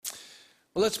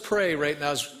Well, let's pray right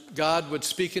now as God would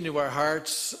speak into our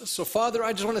hearts. So, Father,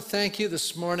 I just want to thank you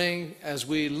this morning as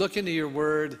we look into your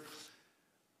word.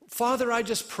 Father, I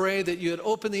just pray that you would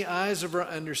open the eyes of our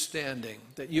understanding,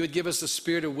 that you would give us the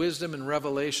spirit of wisdom and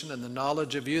revelation and the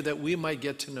knowledge of you, that we might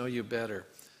get to know you better.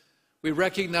 We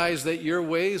recognize that your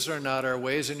ways are not our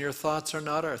ways and your thoughts are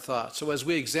not our thoughts. So as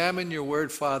we examine your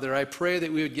word, Father, I pray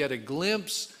that we would get a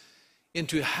glimpse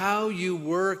into how you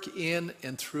work in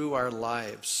and through our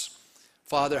lives.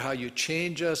 Father, how you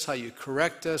change us, how you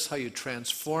correct us, how you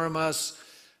transform us,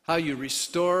 how you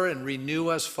restore and renew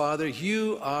us, Father.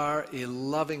 You are a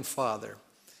loving Father,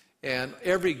 and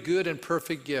every good and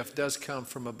perfect gift does come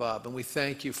from above, and we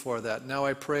thank you for that. Now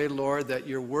I pray, Lord, that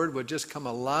your word would just come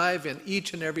alive in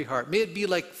each and every heart. May it be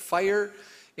like fire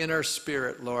in our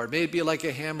spirit, Lord. May it be like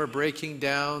a hammer breaking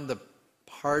down the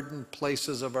hardened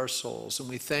places of our souls, and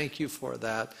we thank you for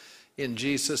that. In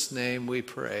Jesus' name we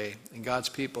pray. And God's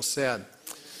people said,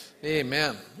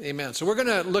 amen. Amen. So we're going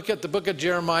to look at the book of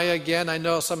Jeremiah again. I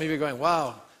know some of you are going,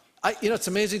 wow. It's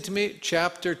amazing to me,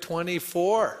 chapter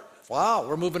 24. Wow,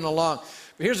 we're moving along.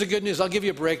 But here's the good news. I'll give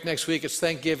you a break next week. It's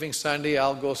Thanksgiving Sunday.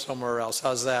 I'll go somewhere else.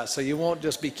 How's that? So you won't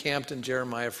just be camped in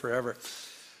Jeremiah forever.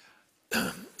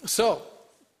 So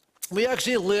we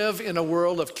actually live in a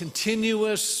world of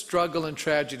continuous struggle and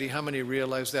tragedy. How many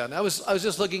realize that? And I was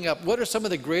just looking up, what are some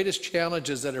of the greatest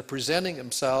challenges that are presenting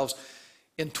themselves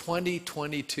in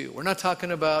 2022? We're not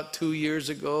talking about 2 years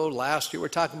ago, last year. We're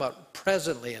talking about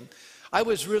presently. And I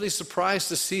was really surprised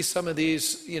to see some of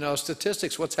these,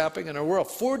 statistics, what's happening in our world.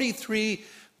 45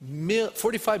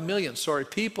 million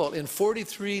people in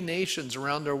 43 nations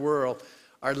around our world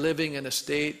are living in a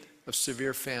state of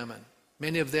severe famine.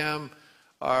 Many of them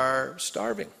are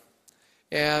starving.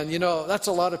 And, that's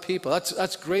a lot of people.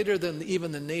 That's greater than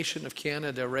even the nation of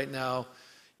Canada right now,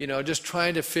 just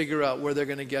trying to figure out where they're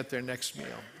going to get their next meal.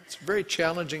 It's a very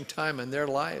challenging time in their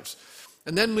lives.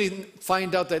 And then we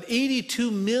find out that 82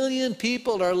 million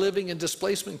people are living in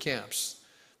displacement camps.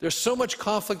 There's so much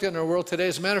conflict in our world today.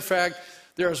 As a matter of fact,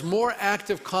 there is more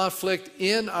active conflict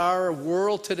in our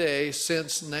world today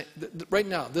since the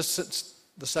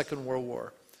Second World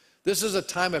War. This is a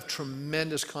time of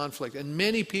tremendous conflict, and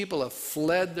many people have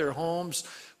fled their homes,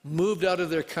 moved out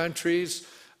of their countries.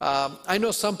 I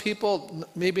know some people,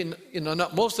 maybe,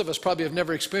 not most of us probably have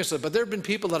never experienced it, but there have been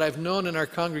people that I've known in our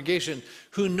congregation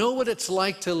who know what it's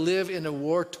like to live in a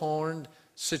war-torn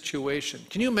situation.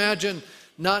 Can you imagine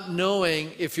not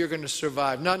knowing if you're going to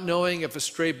survive, not knowing if a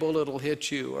stray bullet will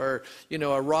hit you, or,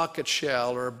 a rocket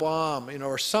shell, or a bomb,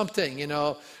 or something,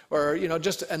 or,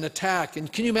 just an attack.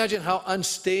 And can you imagine how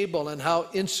unstable and how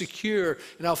insecure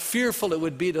and how fearful it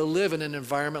would be to live in an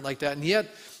environment like that? And yet,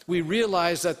 we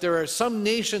realize that there are some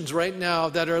nations right now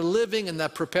that are living in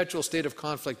that perpetual state of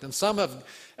conflict. And some have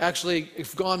actually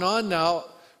gone on now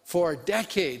for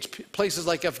decades. Places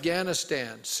like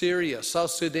Afghanistan, Syria, South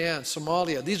Sudan,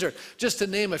 Somalia. These are just to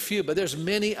name a few, but there's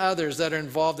many others that are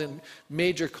involved in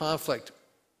major conflict.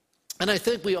 And I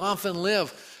think we often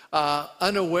live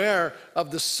unaware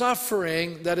of the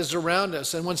suffering that is around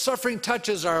us. And when suffering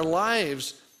touches our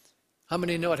lives, how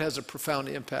many know it has a profound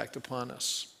impact upon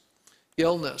us?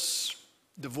 Illness,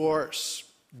 divorce,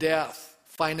 death,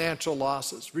 financial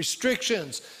losses,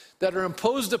 restrictions that are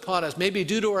imposed upon us, maybe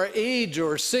due to our age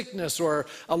or sickness or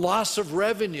a loss of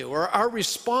revenue, or our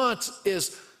response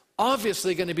is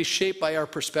obviously going to be shaped by our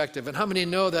perspective. And how many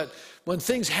know that when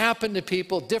things happen to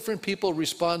people, different people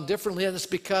respond differently, and it's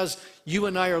because you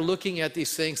and I are looking at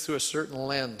these things through a certain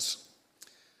lens.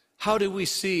 How do we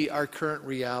see our current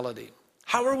reality?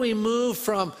 How are we moved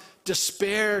from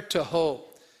despair to hope?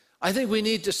 I think we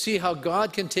need to see how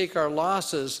God can take our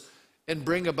losses and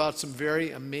bring about some very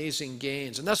amazing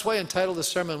gains. And that's why I entitled the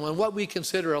sermon, When What We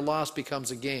Consider a Loss Becomes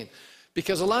a Gain.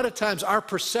 Because a lot of times our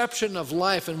perception of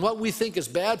life and what we think is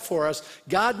bad for us,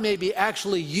 God may be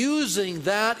actually using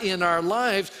that in our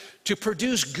lives to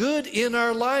produce good in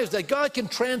our lives. That God can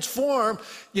transform,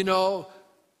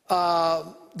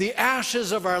 the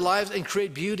ashes of our lives and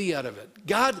create beauty out of it.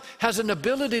 God has an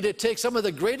ability to take some of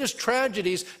the greatest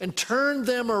tragedies and turn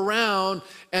them around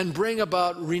and bring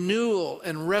about renewal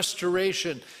and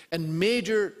restoration and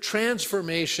major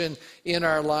transformation in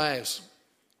our lives.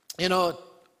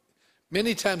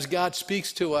 Many times God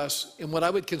speaks to us in what I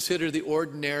would consider the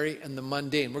ordinary and the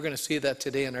mundane. We're going to see that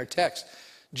today in our text.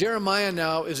 Jeremiah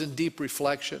now is in deep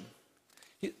reflection.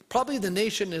 Probably the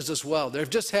nation is as well. They've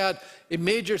just had a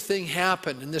major thing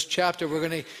happen in this chapter. We're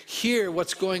going to hear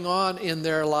what's going on in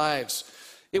their lives.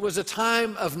 It was a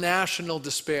time of national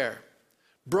despair,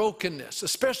 brokenness,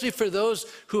 especially for those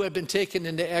who had been taken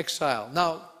into exile.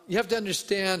 Now, you have to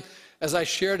understand, as I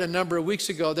shared a number of weeks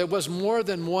ago, there was more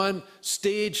than one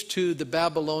stage to the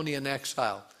Babylonian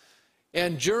exile.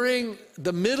 And during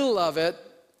the middle of it,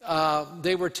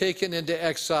 they were taken into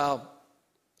exile.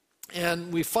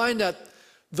 And we find that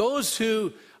those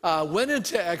who went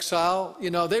into exile,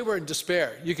 they were in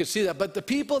despair. You could see that. But the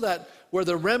people that were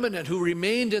the remnant who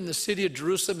remained in the city of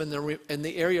Jerusalem and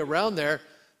the area around there,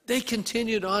 they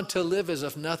continued on to live as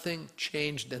if nothing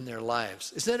changed in their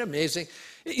lives. Isn't that amazing?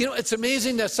 It's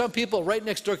amazing that some people right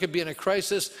next door could be in a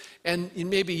crisis, and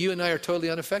maybe you and I are totally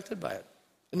unaffected by it.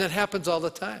 And that happens all the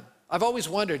time. I've always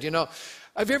wondered,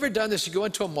 have you ever done this? You go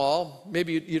into a mall,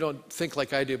 maybe you don't think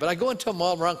like I do, but I go into a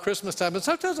mall around Christmas time, and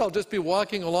sometimes I'll just be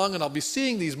walking along and I'll be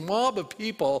seeing these mob of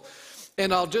people,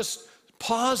 and I'll just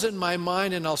pause in my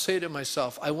mind and I'll say to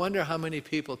myself, I wonder how many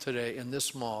people today in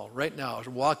this mall right now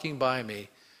walking by me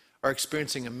are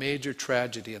experiencing a major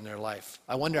tragedy in their life.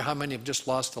 I wonder how many have just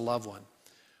lost a loved one.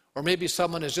 Or maybe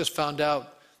someone has just found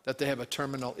out that they have a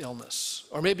terminal illness.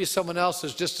 Or maybe someone else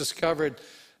has just discovered,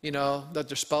 that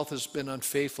their spouse has been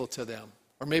unfaithful to them.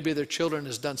 Or maybe their children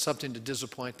has done something to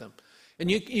disappoint them. And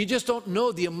you just don't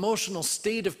know the emotional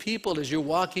state of people as you're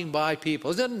walking by people.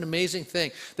 Isn't that an amazing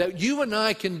thing? That you and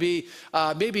I can be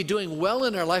maybe doing well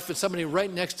in our life, and somebody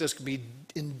right next to us can be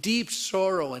in deep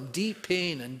sorrow and deep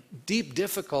pain and deep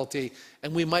difficulty,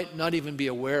 and we might not even be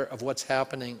aware of what's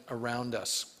happening around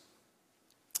us.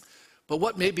 But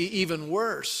what may be even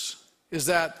worse is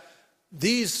that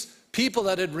these people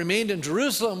that had remained in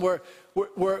Jerusalem were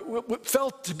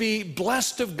felt to be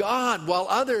blessed of God, while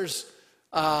others,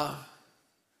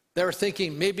 they were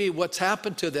thinking maybe what's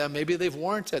happened to them, maybe they've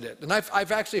warranted it. And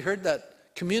I've actually heard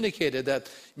that communicated,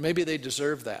 that maybe they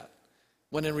deserve that,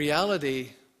 when in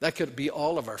reality, that could be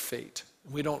all of our fate.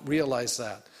 We don't realize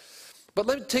that. But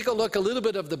let me take a look a little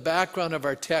bit of the background of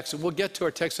our text, and we'll get to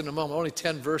our text in a moment. Only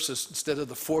 10 verses instead of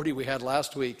the 40 we had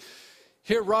last week.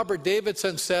 Here, Robert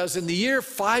Davison says, in the year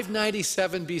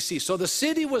 597 BC, so the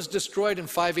city was destroyed in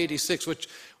 586,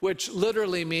 which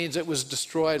literally means it was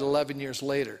destroyed 11 years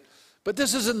later. But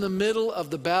this is in the middle of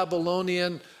the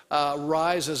Babylonian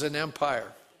rise as an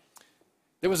empire.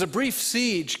 There was a brief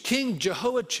siege. King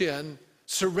Jehoiachin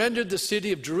surrendered the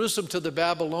city of Jerusalem to the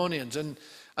Babylonians. And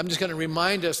I'm just going to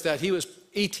remind us that he was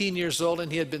 18 years old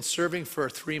and he had been serving for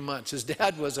 3 months. His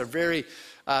dad was a very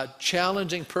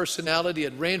challenging personality. He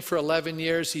had reigned for 11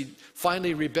 years. He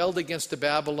finally rebelled against the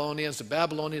Babylonians. The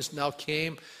Babylonians now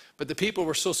came, but the people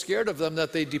were so scared of them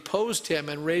that they deposed him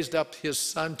and raised up his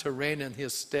son to reign in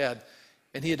his stead.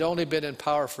 And he had only been in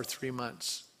power for 3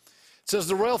 months. It says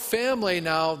the royal family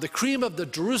now, the cream of the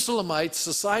Jerusalemites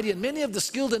society, and many of the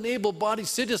skilled and able-bodied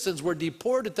citizens were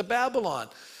deported to Babylon.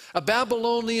 A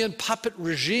Babylonian puppet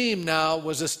regime now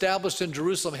was established in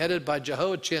Jerusalem, headed by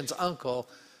Jehoiachin's uncle,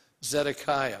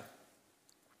 Zedekiah.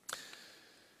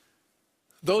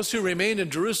 Those who remained in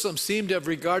Jerusalem seem to have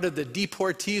regarded the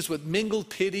deportees with mingled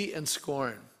pity and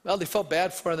scorn. Well, they felt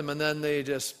bad for them, and then they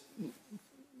just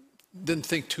didn't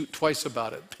think twice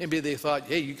about it. Maybe they thought,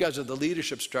 hey, you guys are the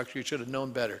leadership structure, you should have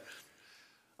known better.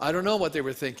 I don't know what they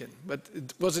were thinking, but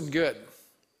it wasn't good.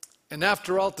 And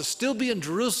after all, to still be in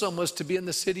Jerusalem was to be in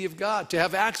the city of God, to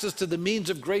have access to the means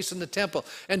of grace in the temple,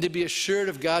 and to be assured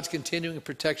of God's continuing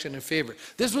protection and favor.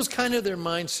 This was kind of their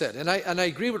mindset. And I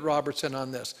agree with Robertson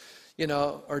on this,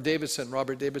 Robert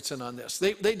Davison on this.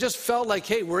 They just felt like,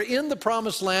 hey, we're in the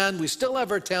promised land, we still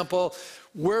have our temple,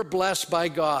 we're blessed by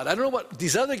God. I don't know what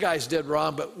these other guys did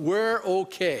wrong, but we're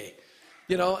okay.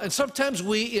 And sometimes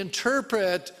we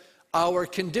interpret our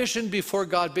condition before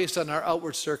God based on our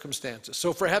outward circumstances. So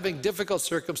if we're having difficult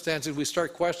circumstances, we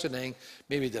start questioning,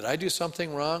 maybe did I do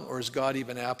something wrong, or is God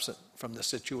even absent from the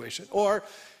situation? Or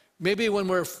maybe when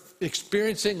we're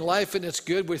experiencing life and it's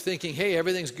good, we're thinking, hey,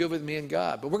 everything's good with me and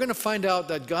God. But we're going to find out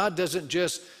that God doesn't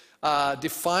just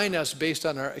define us based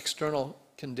on our external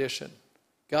condition.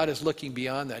 God is looking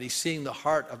beyond that. He's seeing the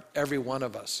heart of every one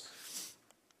of us.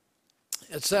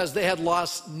 It says they had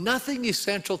lost nothing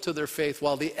essential to their faith,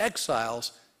 while the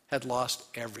exiles had lost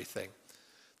everything.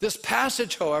 This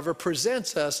passage, however,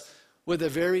 presents us with a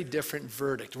very different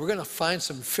verdict. We're going to find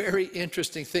some very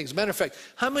interesting things. Matter of fact,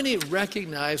 how many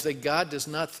recognize that God does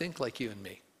not think like you and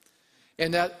me?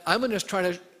 And that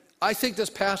I think this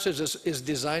passage is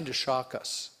designed to shock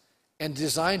us, and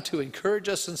designed to encourage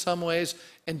us in some ways,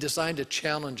 and designed to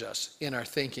challenge us in our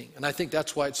thinking. And I think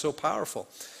that's why it's so powerful.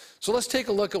 So let's take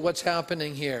a look at what's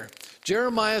happening here.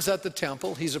 Jeremiah's at the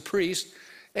temple. He's a priest.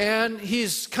 And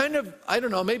he's kind of, I don't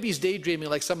know, maybe he's daydreaming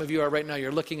like some of you are right now.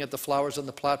 You're looking at the flowers on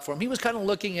the platform. He was kind of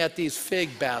looking at these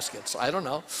fig baskets. I don't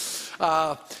know.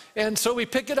 And so we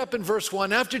pick it up in verse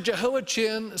 1. After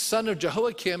Jehoiachin, son of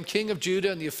Jehoiakim, king of Judah,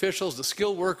 and the officials, the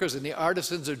skilled workers, and the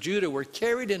artisans of Judah were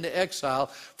carried into exile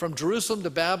from Jerusalem to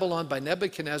Babylon by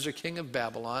Nebuchadnezzar, king of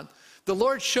Babylon, the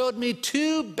Lord showed me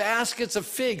 2 baskets of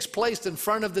figs placed in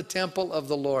front of the temple of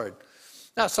the Lord.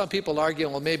 Now, some people argue,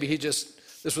 well, maybe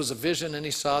this was a vision and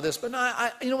he saw this. But no,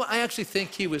 I actually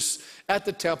think he was at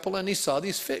the temple and he saw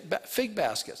these fig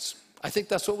baskets. I think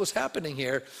that's what was happening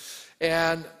here.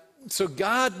 And so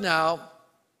God now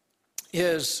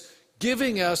is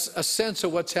giving us a sense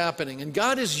of what's happening. And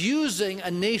God is using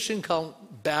a nation called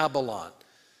Babylon.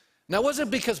 Now, it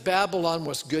wasn't because Babylon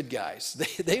was good guys.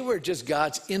 They were just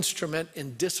God's instrument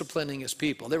in disciplining his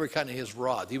people. They were kind of his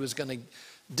rod. He was going to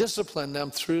discipline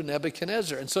them through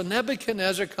Nebuchadnezzar. And so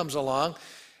Nebuchadnezzar comes along,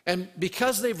 and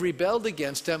because they've rebelled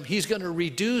against him, he's going to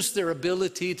reduce their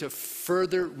ability to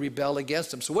further rebel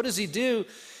against him. So what does he do?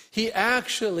 He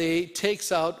actually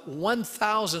takes out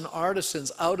 1,000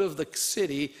 artisans out of the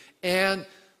city and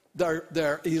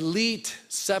their elite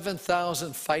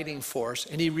 7,000 fighting force,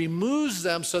 and he removes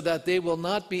them so that they will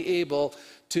not be able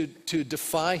to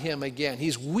defy him again.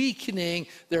 He's weakening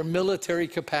their military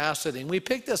capacity. And we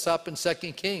pick this up in 2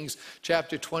 Kings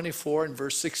chapter 24 and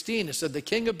verse 16. It said, the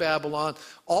king of Babylon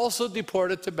also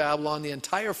deported to Babylon the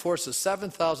entire force of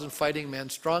 7,000 fighting men,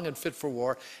 strong and fit for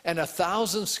war, and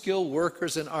 1,000 skilled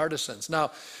workers and artisans.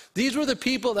 Now, these were the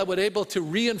people that were able to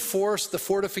reinforce the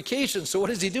fortifications. So what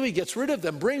does he do? He gets rid of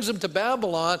them, brings them to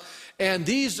Babylon, and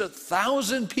these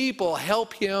 1,000 people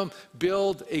help him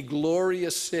build a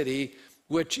glorious city,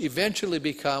 which eventually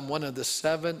become one of the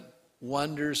 7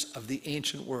 wonders of the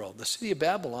ancient world, the city of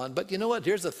Babylon. But you know what?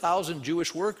 Here's 1,000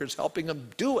 Jewish workers helping him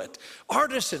do it.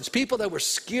 Artisans, people that were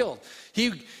skilled.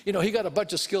 He got a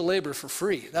bunch of skilled labor for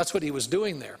free. That's what he was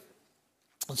doing there.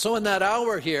 And so in that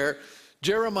hour here,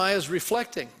 Jeremiah is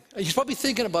reflecting. He's probably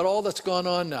thinking about all that's gone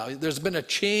on now. There's been a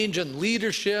change in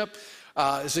leadership.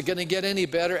 Is it going to get any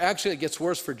better? Actually, it gets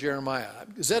worse for Jeremiah.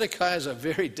 Zedekiah is a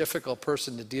very difficult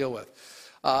person to deal with.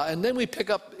 And then we pick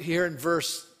up here in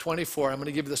verse 24. I'm going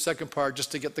to give you the second part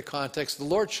just to get the context. The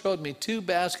Lord showed me 2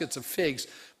 baskets of figs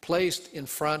placed in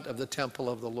front of the temple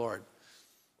of the Lord.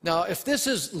 Now, if this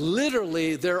is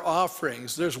literally their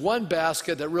offerings, there's one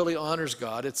basket that really honors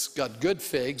God. It's got good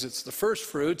figs. It's the first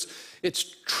fruits. It's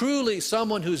truly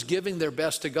someone who's giving their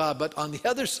best to God. But on the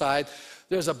other side,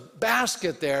 there's a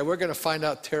basket there. We're going to find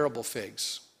out terrible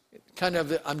figs. Kind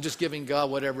of, I'm just giving God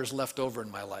whatever's left over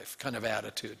in my life kind of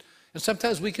attitude. And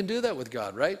sometimes we can do that with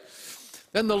God, right?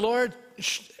 Then the Lord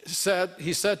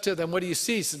said to them, what do you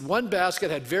see? He said, one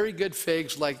basket had very good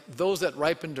figs, like those that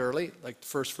ripened early, like the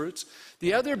first fruits.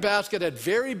 The other basket had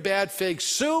very bad figs,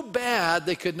 so bad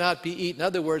they could not be eaten. In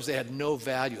other words, they had no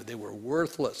value. They were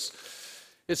worthless.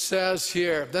 It says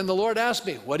here, then the Lord asked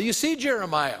me, what do you see,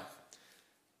 Jeremiah?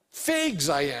 Figs,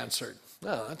 I answered.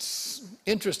 Oh, that's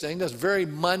interesting. That's very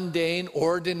mundane,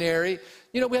 ordinary.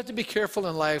 You know, we have to be careful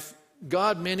in life.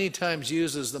 God many times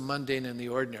uses the mundane and the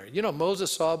ordinary. You know,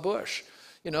 Moses saw a bush.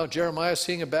 You know, Jeremiah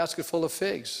seeing a basket full of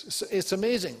figs. It's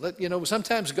amazing. You know,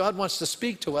 sometimes God wants to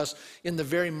speak to us in the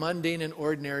very mundane and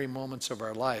ordinary moments of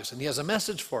our lives. And he has a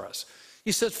message for us.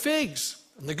 He says, figs,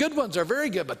 and the good ones are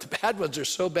very good, but the bad ones are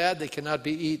so bad they cannot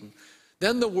be eaten.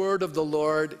 Then the word of the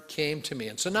Lord came to me.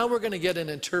 And so now we're going to get an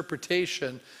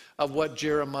interpretation of what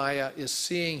Jeremiah is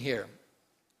seeing here.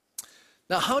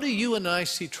 Now, how do you and I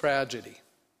see tragedy?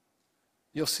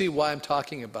 You'll see why I'm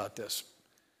talking about this.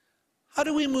 How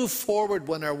do we move forward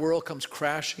when our world comes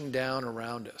crashing down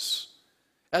around us?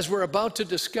 As we're about to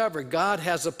discover, God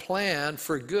has a plan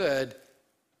for good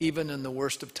even in the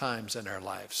worst of times in our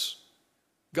lives.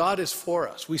 God is for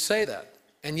us. We say that.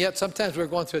 And yet sometimes we're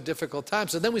going through a difficult time.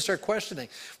 So then we start questioning,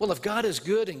 well, if God is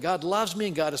good and God loves me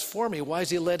and God is for me, why is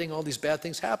he letting all these bad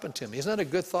things happen to me? Isn't that a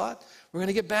good thought? We're going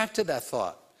to get back to that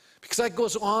thought. Because that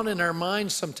goes on in our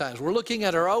minds sometimes. We're looking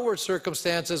at our outward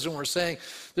circumstances and we're saying,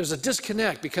 there's a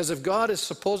disconnect because if God is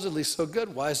supposedly so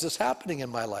good, why is this happening in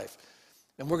my life?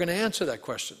 And we're going to answer that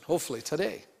question, hopefully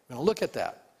today. We're going to look at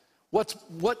that.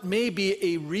 What may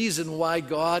be a reason why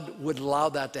God would allow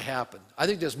that to happen? I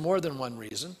think there's more than one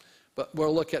reason, but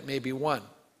we'll look at maybe one.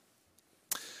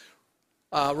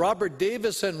 Robert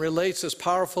Davison relates this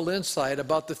powerful insight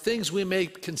about the things we may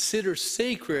consider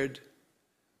sacred,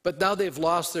 but now they've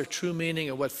lost their true meaning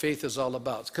of what faith is all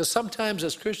about. Because sometimes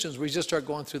as Christians, we just start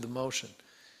going through the motion.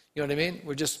 You know what I mean?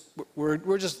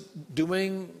 We're just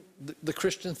doing the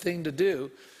Christian thing to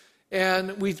do.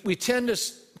 And we tend to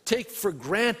take for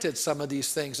granted some of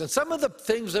these things. And some of the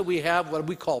things that we have, what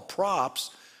we call props,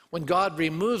 When God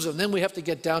removes them, then we have to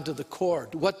get down to the core.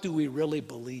 What do we really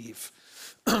believe?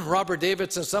 Robert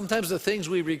David says, sometimes the things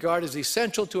we regard as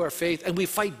essential to our faith, and we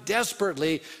fight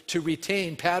desperately to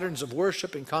retain patterns of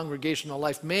worship and congregational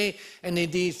life, may and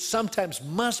indeed sometimes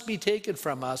must be taken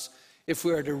from us if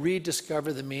we are to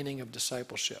rediscover the meaning of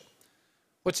discipleship.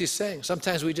 What's he saying?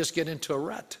 Sometimes we just get into a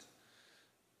rut.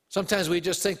 Sometimes we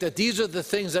just think that these are the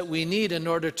things that we need in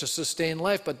order to sustain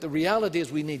life, but the reality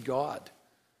is we need God.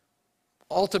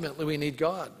 Ultimately, we need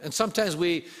God. And sometimes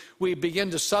we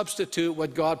begin to substitute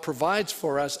what God provides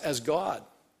for us as God,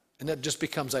 and that just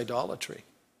becomes idolatry,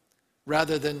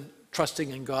 rather than trusting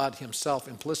in God himself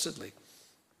implicitly.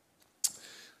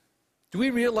 Do we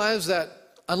realize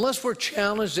that unless we're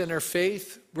challenged in our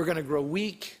faith, we're going to grow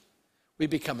weak, we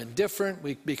become indifferent,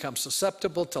 we become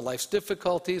susceptible to life's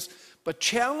difficulties, but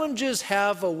challenges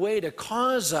have a way to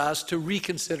cause us to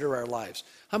reconsider our lives.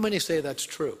 How many say that's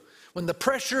true? When the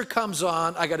pressure comes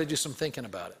on, I got to do some thinking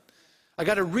about it. I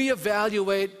got to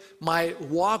reevaluate my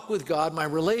walk with God, my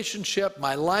relationship,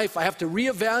 my life. I have to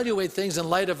reevaluate things in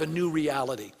light of a new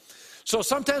reality. So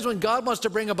sometimes when God wants to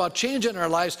bring about change in our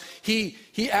lives, he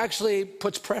actually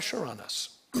puts pressure on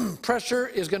us. Pressure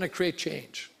is going to create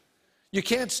change. You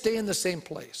can't stay in the same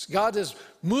place. God is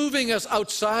moving us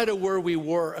outside of where we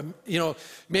were.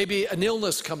 Maybe an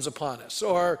illness comes upon us,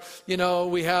 or,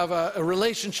 we have a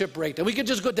relationship breakdown. We could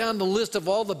just go down the list of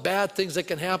all the bad things that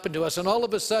can happen to us, and all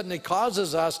of a sudden it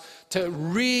causes us to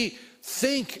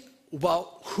rethink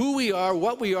about who we are,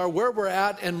 what we are, where we're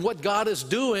at, and what God is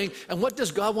doing, and what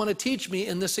does God want to teach me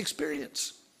in this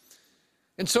experience.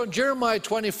 And so in Jeremiah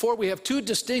 24, we have two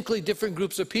distinctly different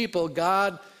groups of people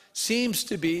God seems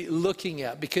to be looking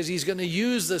at, because he's going to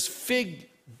use this fig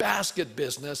basket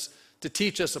business to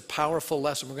teach us a powerful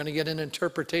lesson. We're going to get an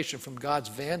interpretation from God's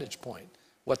vantage point,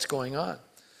 what's going on.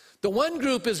 The one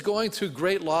group is going through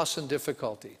great loss and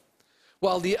difficulty,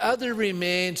 while the other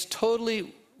remains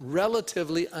totally,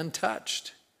 relatively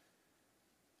untouched.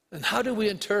 And how do we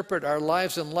interpret our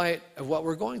lives in light of what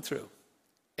we're going through?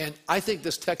 And I think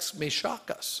this text may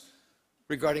shock us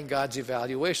regarding God's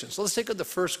evaluation. So let's take the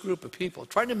first group of people,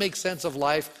 trying to make sense of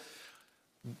life.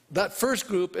 That first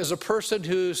group is a person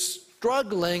who's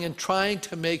struggling and trying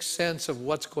to make sense of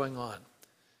what's going on.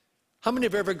 How many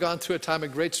have ever gone through a time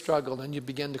of great struggle and you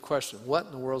begin to question, what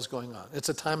in the world is going on? It's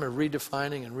a time of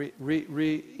redefining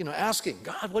and asking,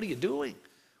 God, what are you doing?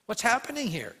 What's happening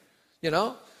here?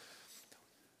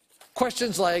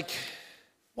 Questions like,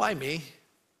 why me?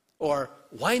 Or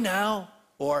why now?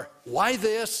 Or why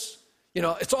this?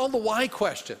 It's all the why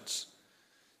questions.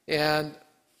 And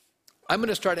I'm going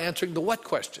to start answering the what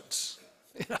questions.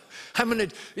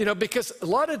 Because a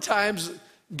lot of times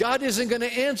God isn't going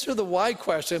to answer the why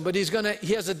question, but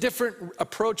he has a different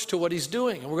approach to what he's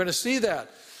doing. And we're going to see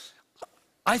that.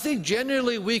 I think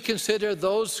generally we consider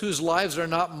those whose lives are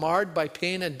not marred by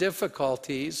pain and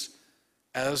difficulties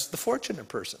as the fortunate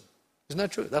person. Isn't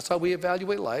that true? That's how we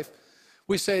evaluate life.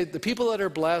 We say the people that are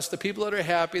blessed, the people that are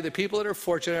happy, the people that are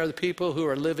fortunate are the people who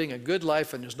are living a good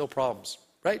life and there's no problems,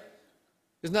 right?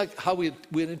 Isn't that how we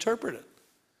interpret it?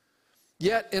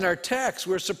 Yet in our text,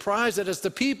 we're surprised that it's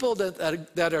the people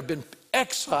that have been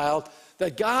exiled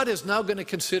that God is now going to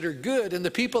consider good, and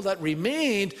the people that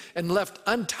remained and left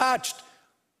untouched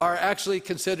are actually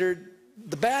considered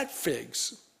the bad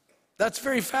figs. That's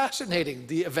very fascinating,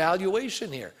 the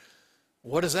evaluation here.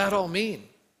 What does that all mean?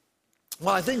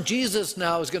 Well, I think Jesus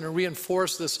now is going to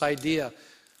reinforce this idea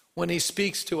when he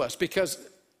speaks to us, because,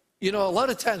 a lot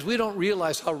of times we don't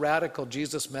realize how radical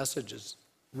Jesus' message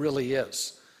really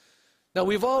is. Now,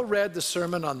 we've all read the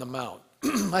Sermon on the Mount.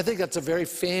 I think that's a very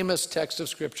famous text of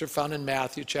Scripture found in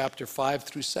Matthew chapter 5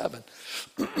 through 7.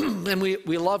 And we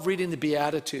love reading the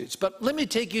Beatitudes. But let me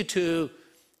take you to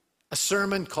a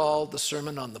sermon called the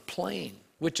Sermon on the Plain,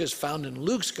 which is found in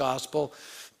Luke's Gospel.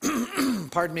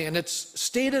 Pardon me, and it's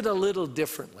stated a little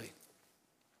differently.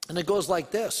 And it goes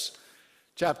like this.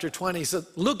 Chapter 20, he said,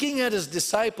 looking at his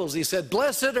disciples, he said,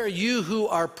 blessed are you who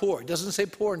are poor. It doesn't say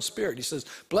poor in spirit. He says,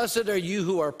 blessed are you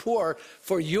who are poor,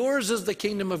 for yours is the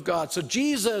kingdom of God. So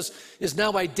Jesus is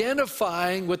now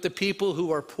identifying with the people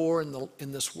who are poor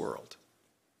in this world.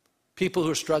 People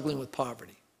who are struggling with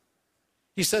poverty.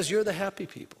 He says, you're the happy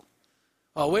people.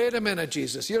 Oh, wait a minute,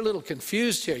 Jesus, you're a little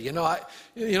confused here.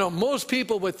 Most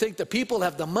people would think the people who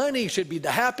have the money should be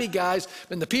the happy guys,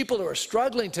 and the people who are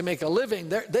struggling to make a living,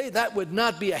 that would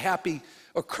not be a happy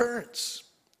occurrence.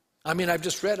 I've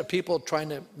just read of people trying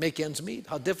to make ends meet,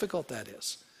 how difficult that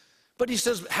is. But he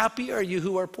says, happy are you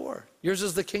who are poor. Yours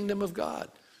is the kingdom of God.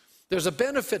 There's a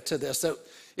benefit to this. That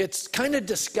it's kind of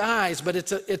disguised, but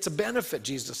it's a benefit,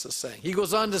 Jesus is saying. He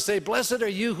goes on to say, blessed are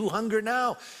you who hunger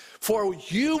now, For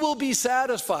you will be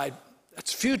satisfied.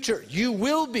 That's future. You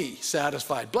will be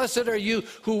satisfied. Blessed are you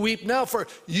who weep now, for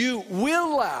you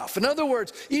will laugh. In other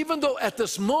words, even though at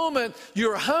this moment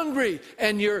you're hungry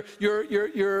and you're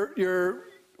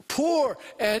poor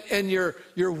and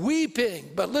you're weeping,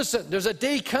 but listen, there's a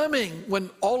day coming when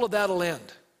all of that'll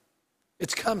end.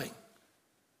 It's coming.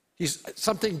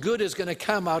 Something good is going to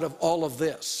come out of all of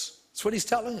this. That's what he's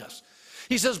telling us.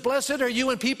 He says, blessed are you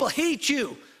when people hate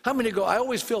you. How many go, I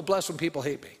always feel blessed when people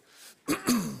hate me?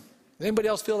 Anybody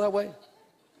else feel that way?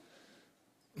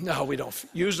 No, we don't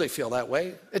usually feel that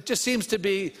way. It just seems to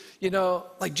be,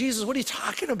 like, Jesus, what are you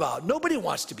talking about? Nobody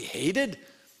wants to be hated.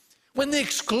 When they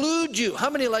exclude you,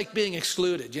 how many like being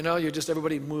excluded?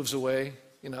 Everybody moves away,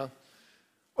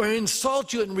 Or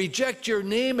insult you and reject your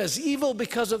name as evil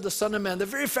because of the Son of Man. The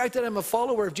very fact that I'm a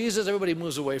follower of Jesus, everybody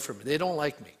moves away from me. They don't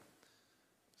like me.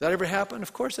 Does that ever happen?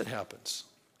 Of course it happens.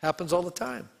 Happens all the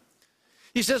time.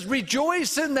 He says,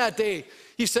 rejoice in that day.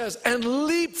 He says, and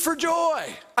leap for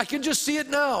joy. I can just see it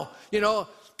now.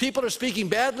 People are speaking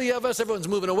badly of us. Everyone's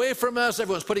moving away from us.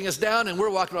 Everyone's putting us down, and we're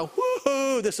walking around,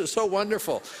 woohoo, this is so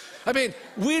wonderful. I mean,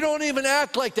 we don't even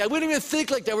act like that. We don't even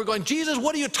think like that. We're going, Jesus,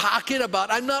 what are you talking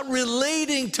about? I'm not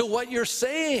relating to what you're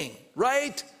saying,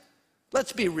 right?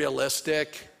 Let's be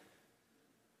realistic.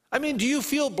 I mean, do you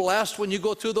feel blessed when you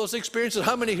go through those experiences?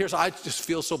 How many here say, I just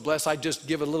feel so blessed, I just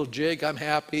give it a little jig, I'm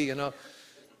happy,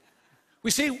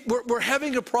 We see, we're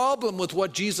having a problem with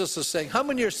what Jesus is saying. How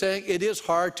many are saying it is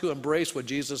hard to embrace what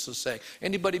Jesus is saying?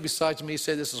 Anybody besides me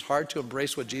say this is hard to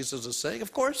embrace what Jesus is saying?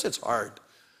 Of course it's hard.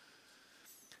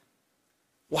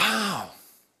 Wow.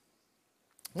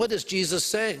 What is Jesus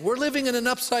saying? We're living in an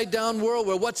upside down world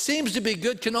where what seems to be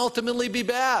good can ultimately be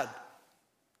bad.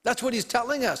 That's what he's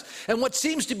telling us. And what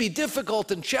seems to be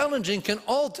difficult and challenging can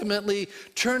ultimately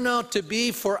turn out to be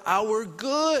for our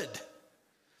good.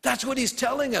 That's what he's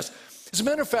telling us. As a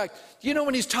matter of fact,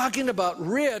 when he's talking about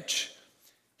rich,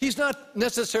 he's not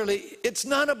necessarily, it's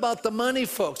not about the money,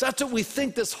 folks. That's what we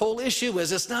think this whole issue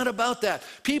is. It's not about that.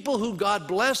 People who God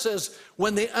blesses,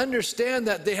 when they understand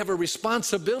that they have a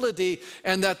responsibility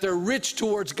and that they're rich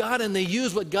towards God and they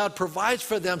use what God provides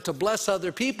for them to bless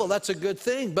other people, that's a good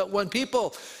thing. But when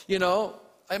people, you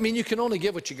can only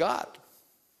give what you got.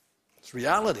 It's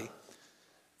reality.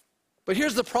 But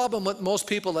here's the problem with most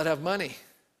people that have money.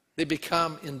 They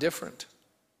become indifferent.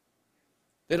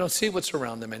 They don't see what's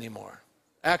around them anymore.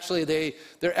 Actually,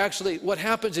 what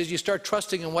happens is you start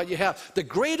trusting in what you have. The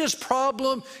greatest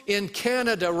problem in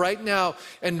Canada right now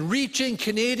and reaching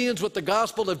Canadians with the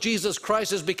gospel of Jesus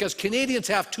Christ is because Canadians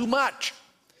have too much.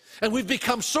 And we've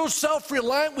become so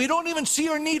self-reliant, we don't even see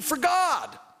our need for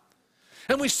God.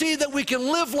 And we see that we can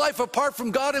live life apart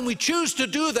from God, and we choose to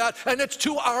do that, and it's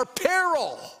to our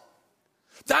peril.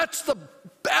 That's the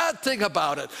bad thing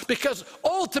about it, because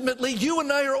ultimately you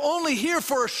and I are only here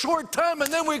for a short time,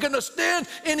 and then we're going to stand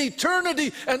in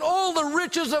eternity, and all the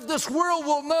riches of this world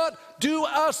will not do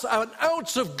us an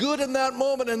ounce of good in that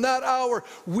moment, in that hour.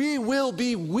 We will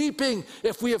be weeping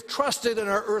if we have trusted in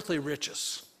our earthly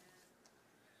riches.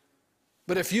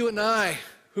 But if you and I,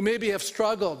 who maybe have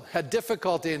struggled, had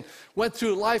difficulty, and went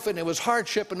through life and it was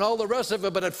hardship and all the rest of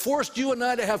it, but it forced you and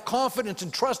I to have confidence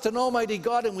and trust in Almighty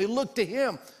God, and we look to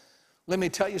Him, let me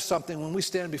tell you something, when we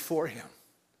stand before Him,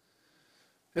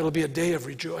 it'll be a day of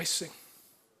rejoicing.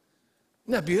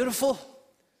 Isn't that beautiful?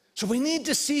 So we need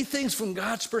to see things from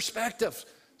God's perspective.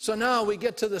 So now we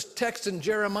get to this text in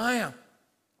Jeremiah.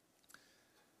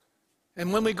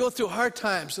 And when we go through hard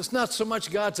times, it's not so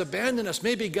much God's abandoned us.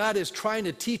 Maybe God is trying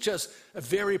to teach us a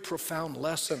very profound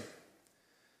lesson.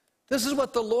 This is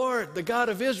what the Lord, the God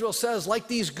of Israel, says, like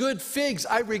these good figs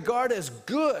I regard as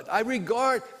good. I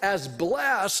regard as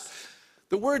blessed.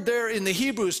 The word there in the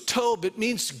Hebrew is tov. It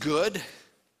means good.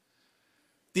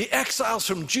 The exiles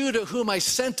from Judah whom I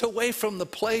sent away from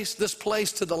this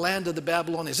place to the land of the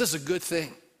Babylonians. This is a good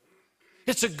thing.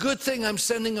 It's a good thing I'm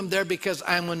sending them there because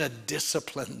I'm going to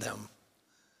discipline them.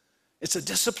 It's a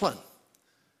discipline.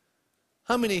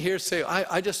 How many here say,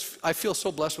 I feel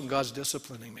so blessed when God's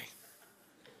disciplining me?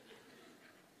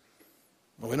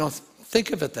 Well, we don't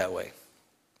think of it that way.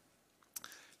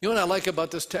 You know what I like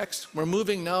about this text? We're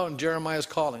moving now in Jeremiah's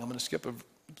calling. I'm going to skip a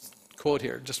quote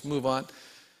here, just move on.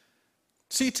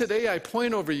 See, today I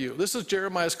point over you. This is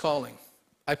Jeremiah's calling.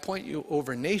 I point you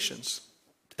over nations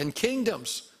and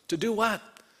kingdoms to do what?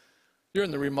 You're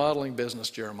in the remodeling business,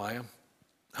 Jeremiah.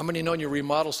 How many know when you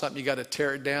remodel something, you got to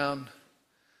tear it down,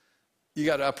 you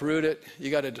got to uproot it,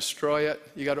 you got to destroy it,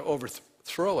 you got to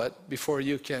overthrow it before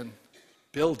you can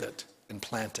build it and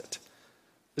plant it.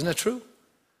 Isn't that true?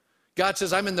 God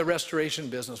says, I'm in the restoration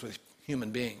business with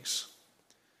human beings.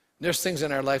 There's things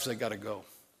in our lives that got to go.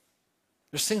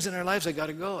 There's things in our lives that got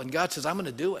to go. And God says, I'm going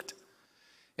to do it.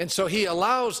 And so he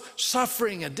allows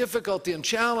suffering and difficulty and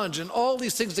challenge and all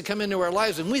these things to come into our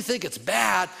lives. And we think it's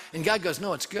bad. And God goes,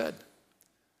 no, it's good.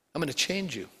 I'm going to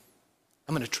change you.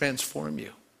 I'm going to transform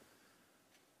you.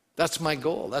 That's my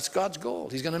goal. That's God's goal.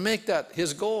 He's going to make that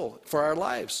his goal for our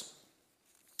lives.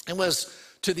 It was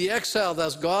to the exile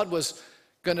that God was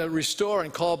going to restore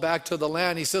and call back to the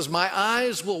land. He says, my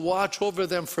eyes will watch over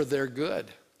them for their good.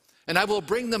 And I will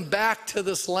bring them back to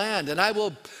this land. And I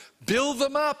will build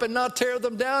them up and not tear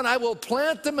them down. I will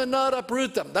plant them and not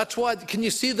uproot them. That's why, can you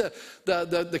see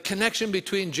the connection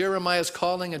between Jeremiah's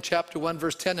calling in chapter 1,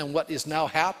 verse 10 and what is now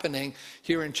happening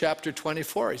here in chapter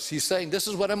 24? He's saying, this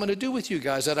is what I'm going to do with you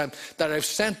guys that I've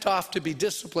sent off to be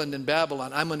disciplined in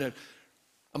Babylon. I'm going to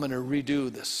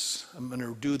redo this. I'm going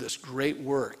to do this great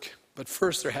work. But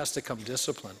first there has to come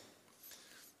discipline.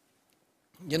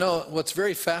 You know, what's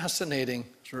very fascinating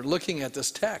as we're looking at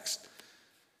this text,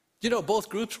 you know, both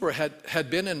groups had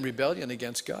been in rebellion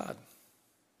against God.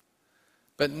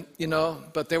 But, you know,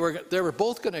 they were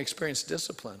both going to experience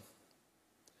discipline.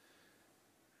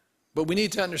 But we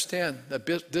need to understand that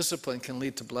discipline can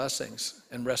lead to blessings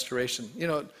and restoration. You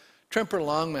know, Tremper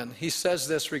Longman, he says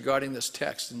this regarding this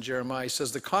text in Jeremiah. He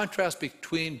says, the contrast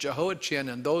between Jehoiachin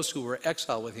and those who were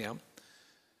exiled with him,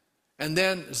 and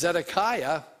then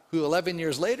Zedekiah, who 11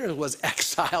 years later was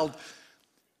exiled,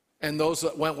 and those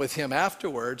that went with him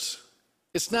afterwards,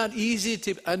 it's not easy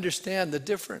to understand the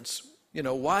difference. You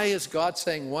know, why is God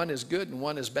saying one is good and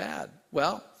one is bad?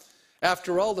 Well,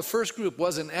 after all, the first group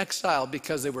wasn't exiled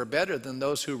because they were better than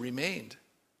those who remained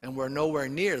and were nowhere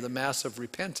near the massive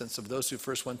repentance of those who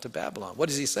first went to Babylon.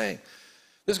 What is he saying?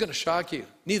 This is going to shock you.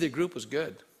 Neither group was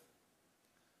good.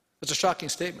 It's a shocking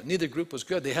statement. Neither group was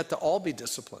good. They had to all be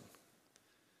disciplined.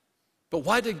 But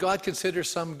why did God consider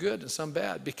some good and some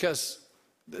bad? Because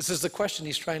this is the question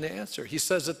he's trying to answer. He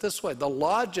says it this way. The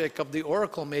logic of the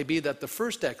oracle may be that the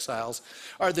first exiles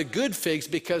are the good figs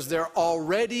because they're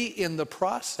already in the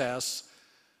process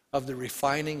of the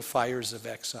refining fires of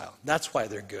exile. That's why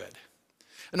they're good.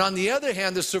 And on the other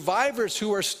hand, the survivors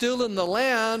who are still in the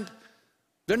land,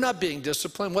 they're not being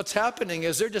disciplined. What's happening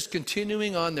is they're just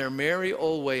continuing on their merry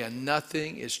old way and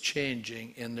nothing is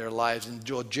changing in their lives. And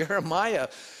Jeremiah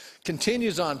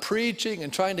continues on preaching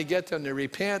and trying to get them to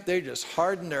repent. They just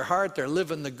harden their heart. They're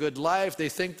living the good life. They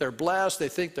think they're blessed. They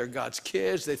think they're God's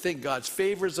kids. They think God's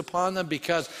favor is upon them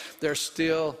because they're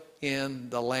still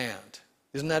in the land.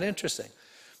 Isn't that interesting?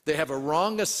 They have a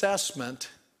wrong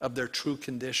assessment of their true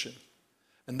condition.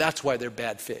 And that's why they're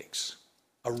bad figs.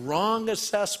 A wrong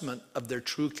assessment of their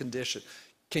true condition.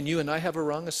 Can you and I have a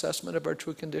wrong assessment of our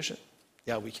true condition?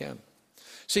 Yeah, we can.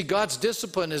 See, God's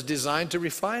discipline is designed to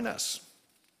refine us.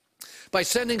 By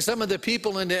sending some of the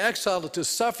people into exile to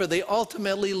suffer, they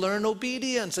ultimately learn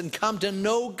obedience and come to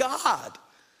know God.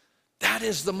 That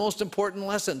is the most important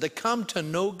lesson, to come to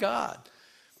know God.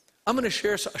 I'm going to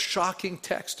share a shocking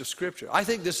text of Scripture. I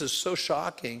think this is so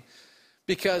shocking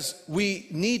because we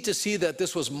need to see that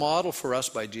this was modeled for us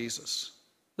by Jesus.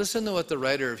 Listen to what the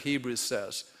writer of Hebrews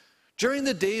says. During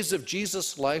the days of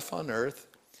Jesus' life on earth,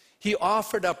 he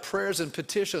offered up prayers and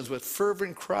petitions with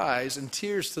fervent cries and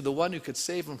tears to the one who could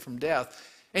save him from death.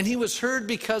 And he was heard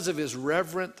because of his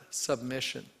reverent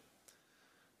submission.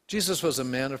 Jesus was a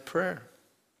man of prayer.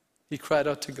 He cried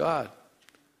out to God.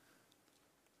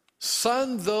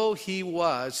 Son though he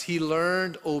was, he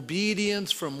learned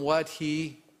obedience from what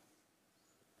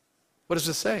does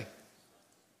it say?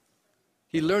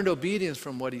 He learned obedience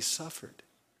from what he suffered.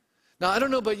 Now, I don't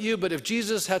know about you, but if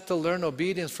Jesus had to learn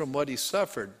obedience from what he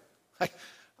suffered,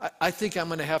 I think I'm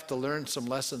going to have to learn some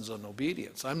lessons on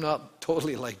obedience. I'm not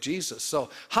totally like Jesus. So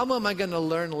how am I going to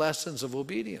learn lessons of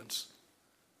obedience?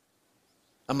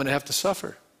 I'm going to have to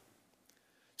suffer.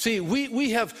 See,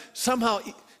 we have somehow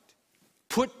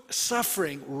put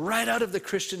suffering right out of the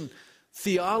Christian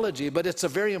theology, but it's a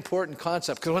very important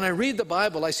concept. Because when I read the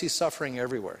Bible, I see suffering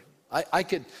everywhere. I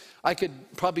could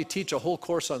probably teach a whole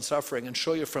course on suffering and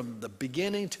show you from the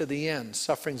beginning to the end,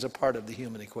 suffering's a part of the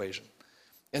human equation.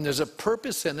 And there's a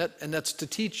purpose in it, and that's to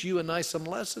teach you and I some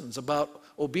lessons about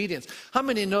obedience. How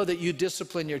many know that you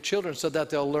discipline your children so that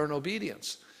they'll learn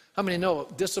obedience? How many know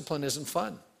discipline isn't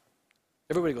fun?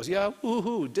 Everybody goes, yeah,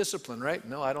 woohoo, discipline, right?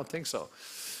 No, I don't think so.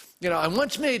 You know, and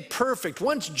once made perfect,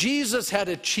 once Jesus had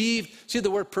achieved, see the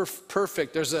word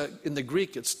perfect, in the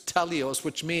Greek it's teleos,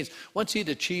 which means once he'd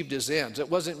achieved his ends. It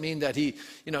wasn't mean that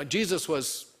Jesus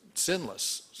was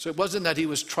sinless. So it wasn't that he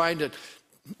was trying to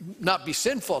not be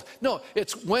sinful. No,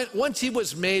 it's once he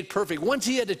was made perfect, once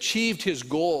he had achieved his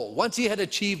goal, once he had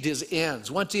achieved his ends,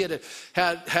 once he had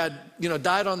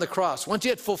died on the cross, once he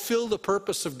had fulfilled the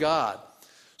purpose of God.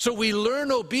 So we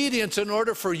learn obedience in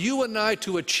order for you and I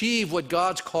to achieve what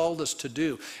God's called us to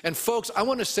do. And folks, I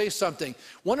want to say something.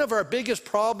 One of our biggest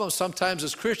problems sometimes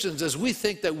as Christians is we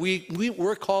think that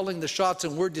we're calling the shots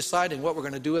and we're deciding what we're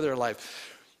going to do with our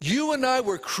life. You and I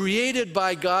were created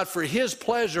by God for His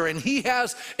pleasure, and He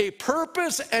has a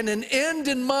purpose and an end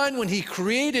in mind when He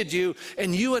created you,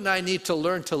 and you and I need to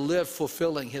learn to live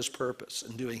fulfilling His purpose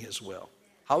and doing His will.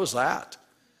 How is that?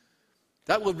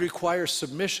 That would require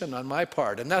submission on my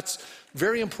part, and that's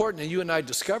very important that you and I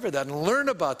discover that and learn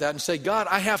about that and say, God,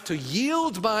 I have to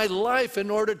yield my life in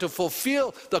order to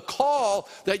fulfill the call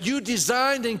that you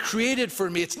designed and created for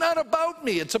me. It's not about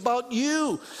me, it's about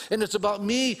you, and it's about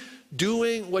me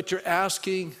doing what you're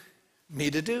asking me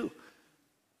to do.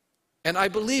 And I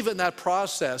believe in that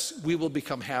process, we will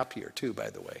become happier too,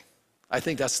 by the way. I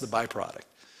think that's the byproduct.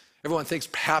 Everyone thinks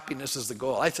happiness is the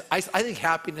goal. I think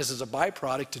happiness is a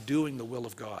byproduct to doing the will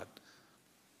of God.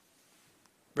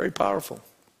 Very powerful.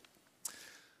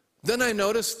 Then I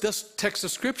noticed this text of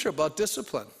scripture about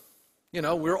discipline. You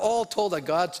know, we're all told that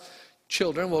God's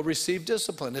children will receive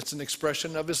discipline. It's an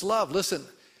expression of His love. Listen,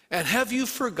 and have you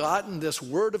forgotten this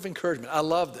word of encouragement? I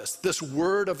love this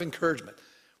word of encouragement.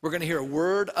 We're going to hear a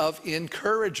word of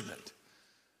encouragement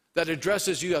that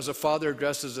addresses you as a father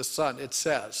addresses a son. It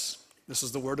says, this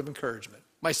is the word of encouragement.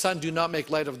 My son, do not make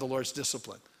light of the Lord's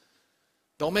discipline.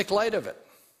 Don't make light of it.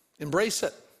 Embrace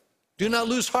it. Do not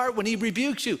lose heart when He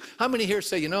rebukes you. How many here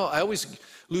say, you know, I always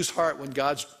lose heart when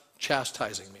God's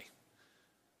chastising me?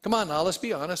 Come on now, let's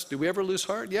be honest. Do we ever lose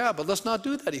heart? Yeah, but let's not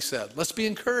do that, He said. Let's be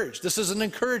encouraged. This is an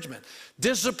encouragement.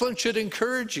 Discipline should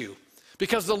encourage you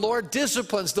because the Lord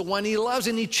disciplines the one He loves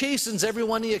and He chastens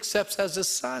everyone He accepts as His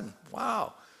son.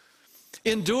 Wow.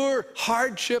 Endure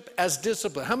hardship as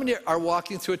discipline. How many are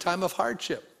walking through a time of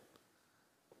hardship?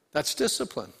 That's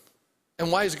discipline.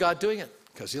 And why is God doing it?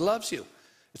 Because He loves you.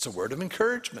 It's a word of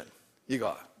encouragement. You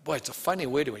go, boy, it's a funny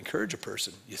way to encourage a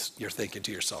person. You're thinking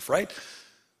to yourself, right?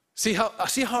 See how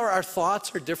our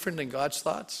thoughts are different than God's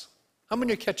thoughts? How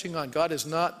many are catching on? God is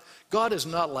not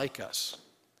like us.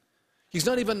 He's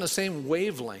not even the same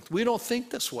wavelength. We don't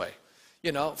think this way.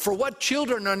 You know, for what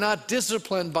children are not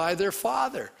disciplined by their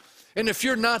father? And if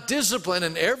you're not disciplined,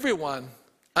 and everyone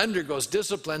undergoes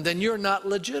discipline, then you're not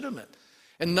legitimate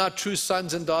and not true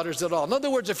sons and daughters at all. In other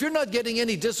words, if you're not getting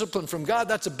any discipline from God,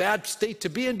 that's a bad state to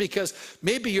be in because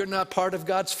maybe you're not part of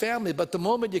God's family. But the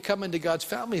moment you come into God's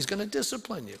family, He's going to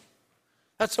discipline you.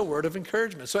 That's a word of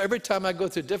encouragement. So every time I go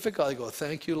through difficulty, I go,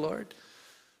 thank you, Lord.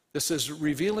 This is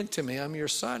revealing to me I'm your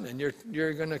son, and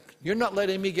you're not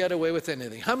letting me get away with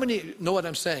anything. How many know what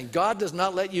I'm saying? God does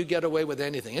not let you get away with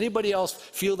anything. Anybody else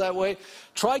feel that way?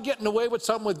 Try getting away with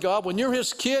something with God. When you're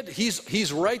His kid,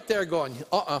 He's right there going,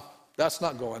 that's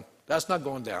not going. That's not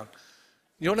going down.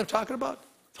 You know what I'm talking about?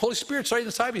 The Holy Spirit's right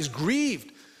inside of you. He's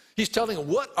grieved. He's telling him,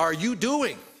 what are you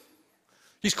doing?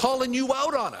 He's calling you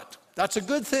out on it. That's a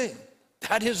good thing.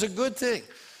 That is a good thing.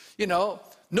 You know,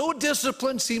 no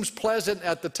discipline seems pleasant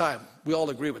at the time. We all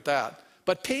agree with that.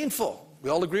 But painful. We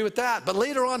all agree with that. But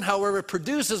later on, however, it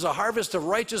produces a harvest of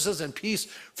righteousness and peace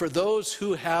for those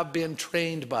who have been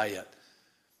trained by it.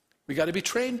 We got to be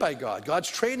trained by God. God's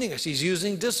training us. He's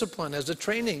using discipline as a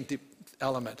training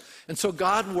element. And so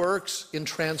God works in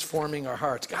transforming our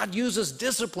hearts. God uses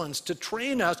disciplines to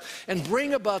train us and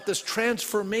bring about this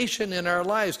transformation in our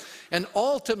lives and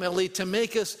ultimately to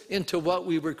make us into what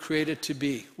we were created to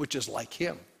be, which is like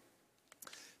Him.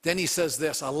 Then He says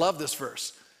this, I love this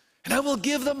verse, and I will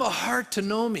give them a heart to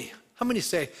know me. How many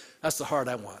say, that's the heart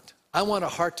I want? I want a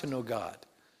heart to know God.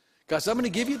 God says, I'm going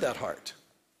to give you that heart.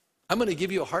 I'm going to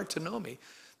give you a heart to know me,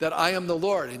 that I am the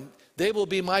Lord, and they will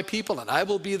be my people, and I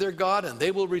will be their God, and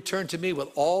they will return to me with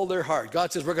all their heart.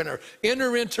 God says we're going to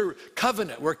enter into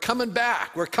covenant. We're coming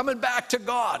back. We're coming back to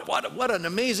God. What an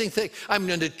amazing thing. I'm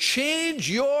going to change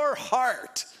your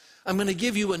heart. I'm going to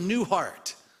give you a new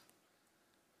heart.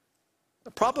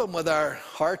 The problem with our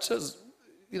hearts is,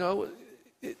 you know,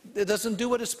 it doesn't do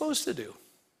what it's supposed to do.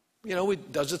 You know,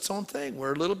 it does its own thing.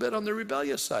 We're a little bit on the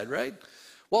rebellious side, right?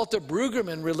 Walter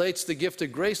Brueggemann relates the gift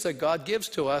of grace that God gives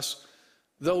to us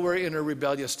though we're in a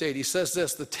rebellious state. He says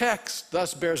this, the text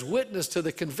thus bears witness to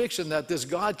the conviction that this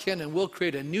God can and will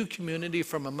create a new community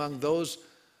from among those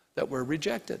that were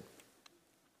rejected.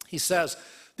 He says,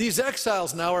 these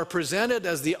exiles now are presented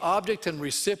as the object and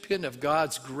recipient of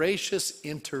God's gracious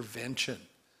intervention.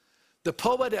 The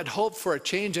poet had hoped for a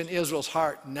change in Israel's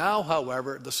heart. Now,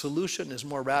 however, the solution is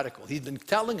more radical. He'd been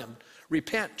telling them,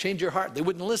 repent, change your heart. They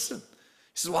wouldn't listen.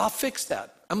 He says, well, I'll fix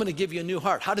that. I'm going to give you a new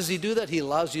heart. How does He do that? He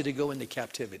allows you to go into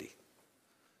captivity.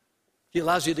 He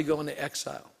allows you to go into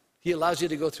exile. He allows you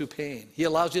to go through pain. He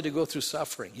allows you to go through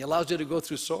suffering. He allows you to go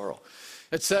through sorrow.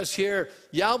 It says here,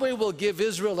 Yahweh will give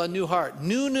Israel a new heart.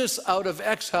 Newness out of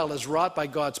exile is wrought by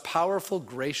God's powerful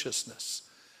graciousness.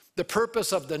 The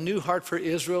purpose of the new heart for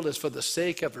Israel is for the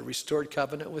sake of a restored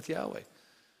covenant with Yahweh.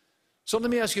 So let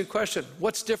me ask you a question.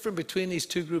 What's different between these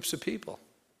two groups of people?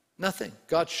 Nothing.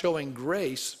 God's showing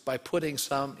grace by putting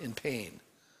some in pain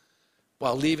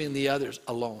while leaving the others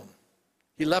alone.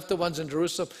 He left the ones in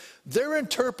Jerusalem. They're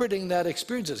interpreting that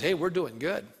experience as, hey, we're doing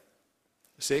good.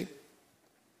 See?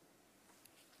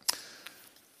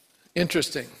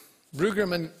 Interesting.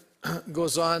 Brueggemann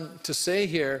goes on to say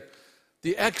here,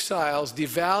 the exiles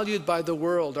devalued by the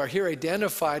world are here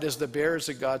identified as the bearers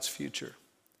of God's future.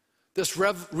 This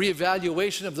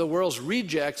reevaluation of the world's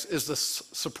rejects is the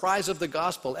surprise of the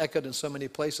gospel echoed in so many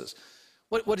places.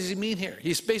 What does he mean here?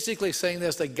 He's basically saying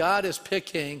this, that God is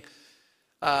picking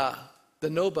the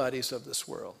nobodies of this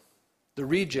world, the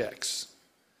rejects.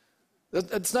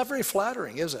 It's not very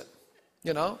flattering, is it?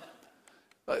 You know?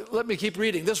 Let me keep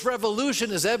reading. This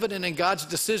revolution is evident in God's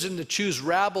decision to choose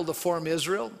rabble to form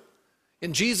Israel,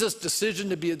 in Jesus' decision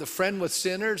to be the friend with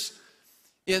sinners,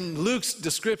 in Luke's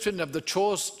description of the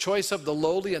choice of the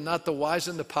lowly and not the wise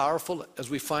and the powerful, as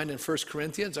we find in 1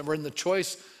 Corinthians, and we're in the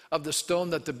choice of the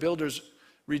stone that the builders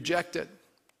rejected.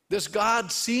 This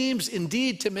God seems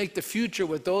indeed to make the future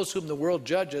with those whom the world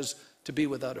judges to be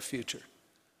without a future.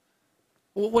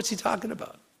 Well, what's he talking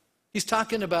about? He's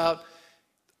talking about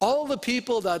all the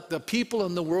people that the people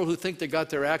in the world who think they got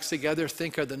their acts together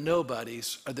think are the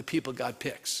nobodies are the people God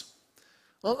picks.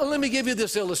 Well, let me give you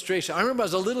this illustration. I remember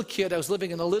as a little kid, I was living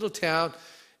in a little town,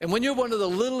 and when you're one of the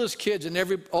littlest kids and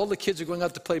all the kids are going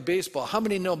out to play baseball, how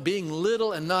many know being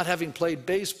little and not having played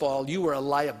baseball, you were a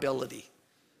liability?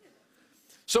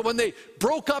 So when they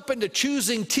broke up into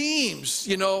choosing teams,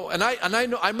 you know, and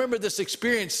I remember this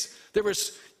experience. There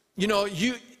was, you know,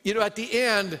 at the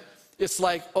end, it's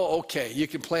like, oh, okay, you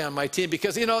can play on my team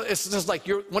because, you know, it's just like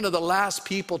you're one of the last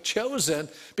people chosen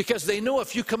because they know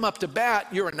if you come up to bat,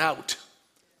 you're an out.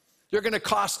 You're going to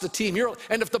cost the team.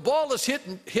 And if the ball is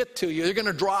hit to you, you're going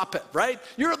to drop it, right?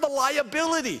 You're the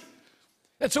liability.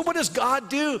 And so what does God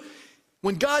do?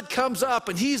 When God comes up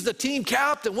and he's the team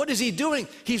captain, what is he doing?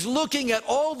 He's looking at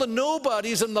all the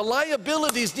nobodies and the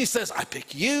liabilities, and he says, I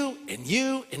pick you and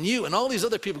you and you. And all these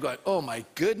other people going, oh my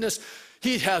goodness.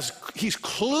 He's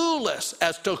clueless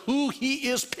as to who he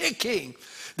is picking.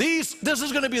 This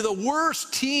is going to be the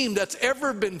worst team that's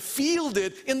ever been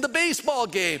fielded in the baseball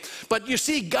game. But you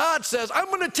see, God says, I'm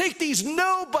going to take these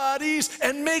nobodies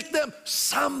and make them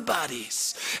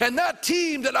somebodies. And that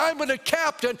team that I'm going to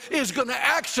captain is going to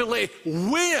actually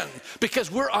win because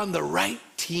we're on the right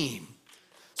team.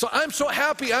 So I'm so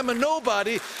happy I'm a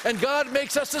nobody and God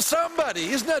makes us a somebody.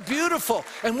 Isn't that beautiful?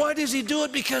 And why does he do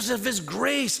it? Because of his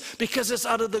grace, because it's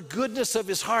out of the goodness of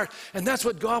his heart. And that's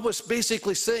what God was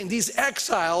basically saying. These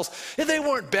exiles, they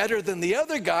weren't better than the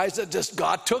other guys that just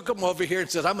God took them over here and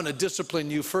said, I'm going to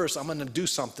discipline you first. I'm going to do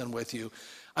something with you.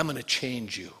 I'm going to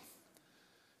change you.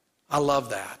 I love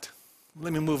that.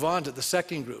 Let me move on to the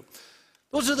second group.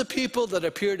 Those are the people that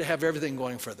appear to have everything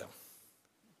going for them.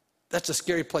 That's a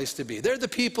scary place to be. They're the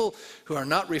people who are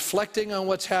not reflecting on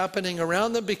what's happening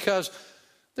around them because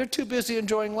they're too busy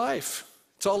enjoying life.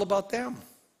 It's all about them.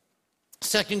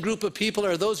 Second group of people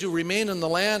are those who remain in the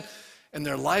land and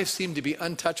their lives seem to be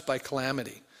untouched by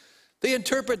calamity. They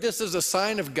interpret this as a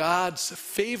sign of God's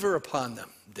favor upon them.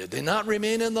 Did they not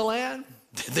remain in the land?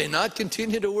 Did they not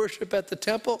continue to worship at the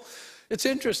temple? It's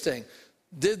interesting.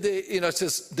 Did they, it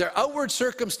says their outward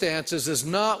circumstances is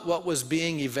not what was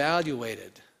being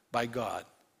evaluated by God.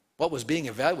 What was being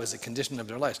evaluated was the condition of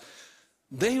their lives.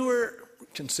 They were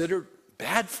considered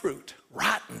bad fruit,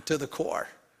 rotten to the core.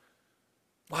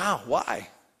 Wow, why?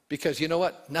 Because you know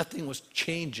what? Nothing was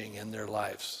changing in their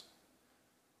lives.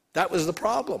 That was the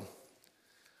problem.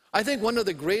 I think one of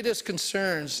the greatest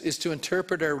concerns is to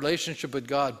interpret our relationship with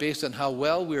God based on how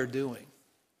well we're doing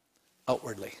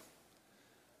outwardly.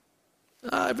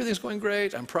 Everything's going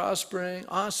great. I'm prospering.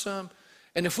 Awesome.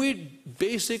 And if we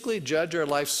basically judge our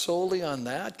life solely on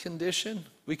that condition,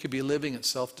 we could be living in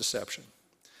self-deception.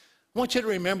 I want you to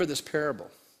remember this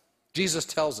parable. Jesus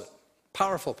tells it.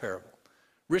 Powerful parable.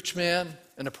 Rich man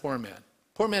and a poor man.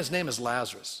 Poor man's name is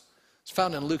Lazarus. It's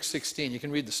found in Luke 16. You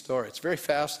can read the story. It's very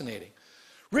fascinating.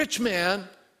 Rich man,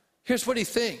 here's what he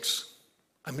thinks.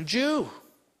 I'm a Jew.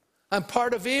 I'm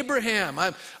part of Abraham.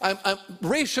 I'm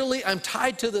racially, I'm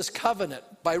tied to this covenant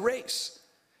by race.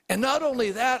 And not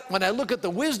only that, when I look at the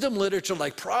wisdom literature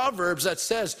like Proverbs that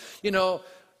says,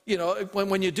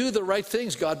 when you do the right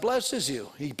things, God blesses you.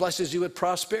 He blesses you with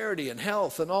prosperity and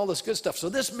health and all this good stuff. So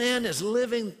this man is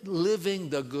living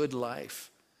the good life.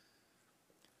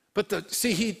 But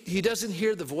he doesn't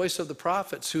hear the voice of the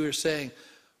prophets who are saying,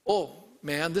 oh,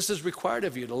 man, this is required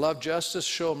of you to love justice,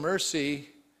 show mercy,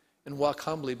 and walk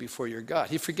humbly before your God.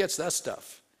 He forgets that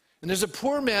stuff. And there's a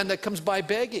poor man that comes by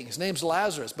begging. His name's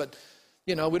Lazarus, but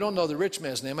we don't know the rich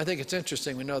man's name. I think it's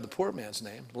interesting we know the poor man's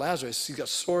name. Lazarus, he's got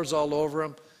sores all over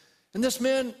him. And this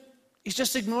man, he's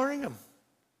just ignoring him.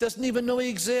 Doesn't even know he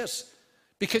exists.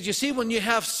 Because you see, when you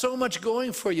have so much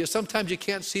going for you, sometimes you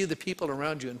can't see the people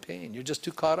around you in pain. You're just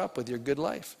too caught up with your good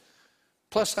life.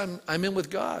 Plus, I'm in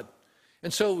with God.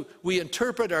 And so we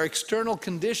interpret our external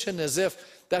condition as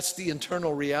if that's the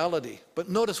internal reality. But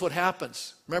notice what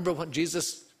happens. Remember when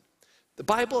the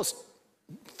Bible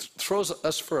throws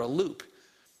us for a loop.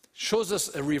 Shows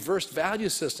us a reversed value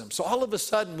system. So all of a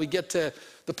sudden we get to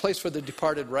the place for the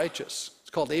departed righteous.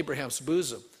 It's called Abraham's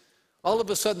bosom. All of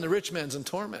a sudden the rich man's in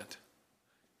torment.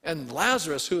 And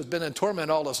Lazarus, who has been in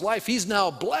torment all his life, he's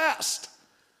now blessed.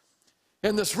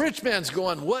 And this rich man's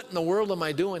going, what in the world am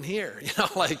I doing here?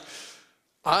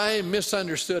 I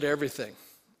misunderstood everything.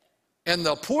 And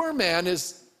the poor man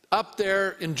is up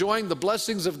there enjoying the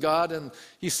blessings of God, and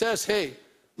he says, hey,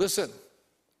 listen,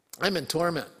 I'm in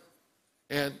torment.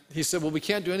 And he said, well, we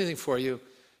can't do anything for you.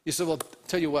 He said, well,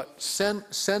 tell you what,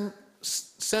 send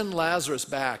Lazarus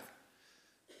back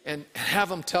and have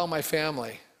him tell my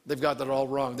family they've got that all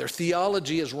wrong. Their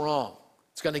theology is wrong.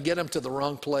 It's going to get them to the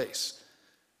wrong place.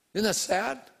 Isn't that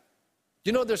sad?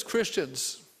 There's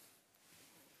Christians.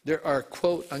 There are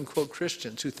quote unquote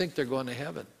Christians who think they're going to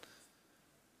heaven.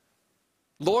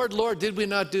 Lord, Lord, did we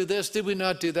not do this? Did we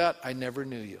not do that? I never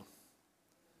knew you.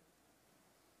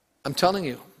 I'm telling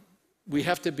you, we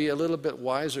have to be a little bit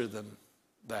wiser than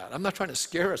that. I'm not trying to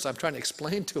scare us. I'm trying to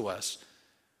explain to us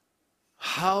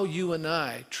how you and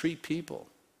I treat people,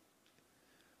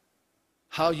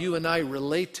 how you and I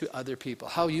relate to other people,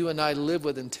 how you and I live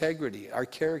with integrity, our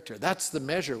character. That's the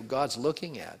measure God's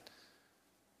looking at.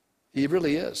 He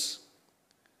really is.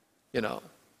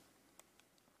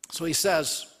 So he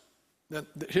says,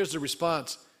 here's the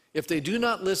response. If they do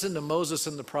not listen to Moses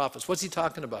and the prophets, what's he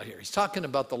talking about here? He's talking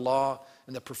about the law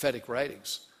and the prophetic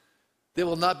writings. They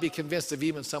will not be convinced if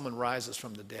even someone rises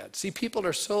from the dead. See, people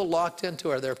are so locked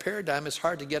into their paradigm, it's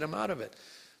hard to get them out of it.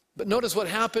 But notice what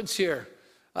happens here.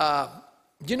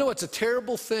 It's a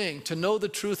terrible thing to know the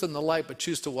truth and the light, but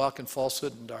choose to walk in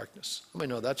falsehood and darkness. How many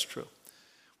know that's true?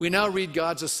 We now read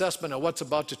God's assessment of what's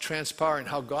about to transpire and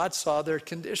how God saw their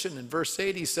condition. In verse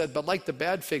 8, he said, but like the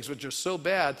bad figs, which are so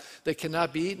bad, they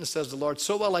cannot be eaten, says the Lord,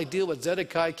 so will I deal with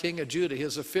Zedekiah, king of Judah,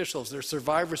 his officials, their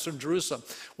survivors from Jerusalem,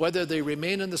 whether they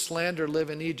remain in this land or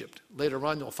live in Egypt. Later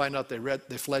on, you'll find out they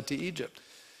fled to Egypt.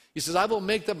 He says, I will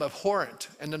make them abhorrent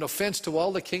and an offense to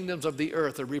all the kingdoms of the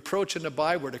earth, a reproach and a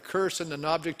byword, a curse and an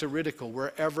object of ridicule,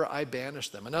 wherever I banish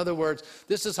them. In other words,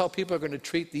 this is how people are going to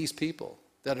treat these people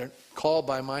that are called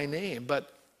by my name,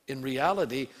 but in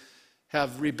reality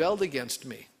have rebelled against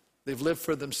me. They've lived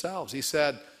for themselves. He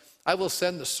said, I will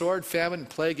send the sword, famine, and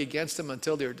plague against them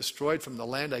until they are destroyed from the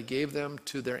land I gave them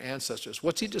to their ancestors.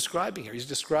 What's he describing here? He's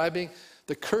describing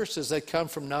the curses that come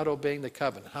from not obeying the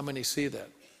covenant. How many see that?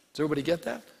 Does everybody get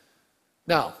that?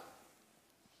 Now,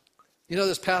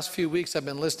 this past few weeks I've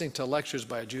been listening to lectures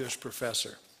by a Jewish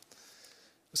professor.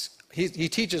 He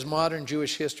teaches modern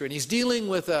Jewish history, and he's dealing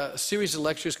with a series of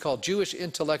lectures called Jewish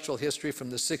Intellectual History from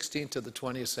the 16th to the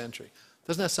 20th century.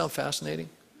 Doesn't that sound fascinating?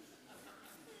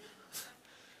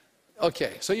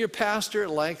 Okay, so your pastor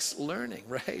likes learning,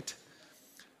 right?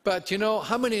 But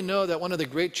how many know that one of the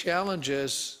great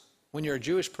challenges when you're a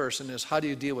Jewish person is how do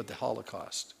you deal with the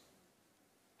Holocaust?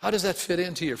 How does that fit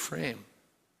into your frame,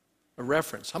 a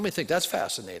reference? How many think that's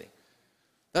fascinating?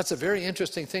 That's a very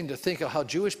interesting thing to think of how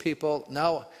Jewish people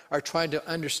now are trying to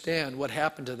understand what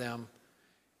happened to them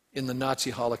in the Nazi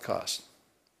Holocaust.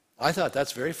 I thought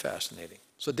that's very fascinating.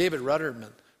 So David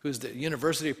Rutterman, who's the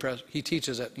he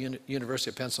teaches at University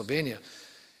of Pennsylvania,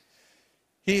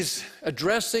 he's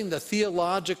addressing the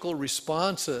theological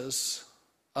responses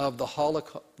of the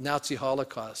Nazi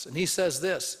Holocaust. And he says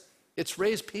this, it's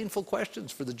raised painful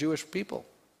questions for the Jewish people.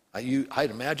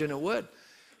 I'd imagine it would.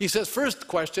 He says, first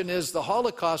question is the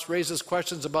Holocaust raises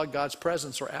questions about God's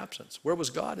presence or absence. Where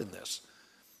was God in this?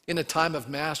 In a time of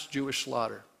mass Jewish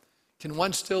slaughter, can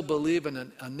one still believe in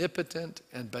an omnipotent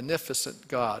and beneficent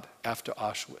God after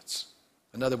Auschwitz?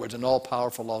 In other words, an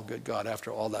all-powerful, all-good God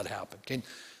after all that happened.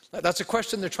 That's a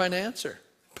question they're trying to answer.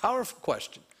 Powerful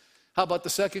question. How about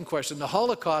the second question? The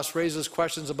Holocaust raises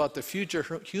questions about the future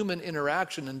human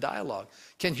interaction and dialogue.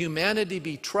 Can humanity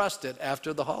be trusted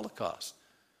after the Holocaust?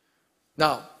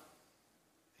 Now,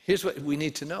 here's what we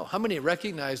need to know. How many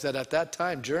recognize that at that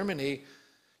time, Germany,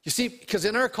 You see, because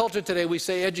in our culture today, we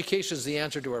say education is the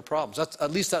answer to our problems.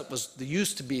 At least that was the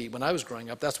used to be when I was growing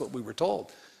up. That's what we were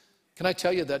told. Can I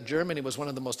tell you that Germany was one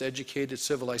of the most educated,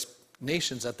 civilized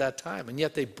nations at that time, and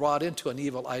yet they brought into an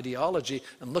evil ideology,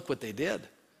 and look what they did.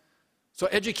 So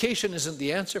education isn't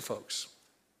the answer, folks.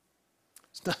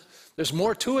 There's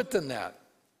more to it than that.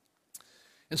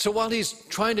 And so while he's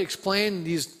trying to explain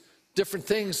these different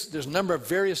things, there's a number of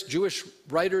various Jewish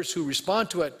writers who respond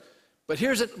to it. But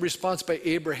here's a response by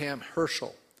Abraham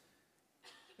Herschel.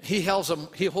 He holds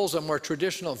a more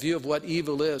traditional view of what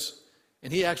evil is,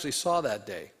 and he actually saw that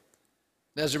day.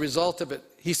 And as a result of it,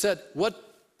 he said, what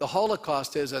the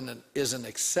Holocaust is an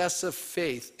excessive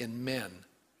faith in men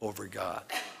over God.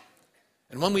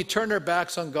 And when we turn our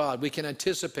backs on God, we can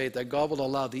anticipate that God will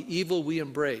allow the evil we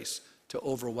embrace to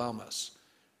overwhelm us,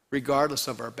 regardless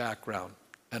of our background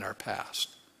and our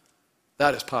past.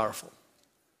 That is powerful.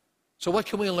 So what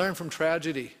can we learn from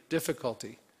tragedy,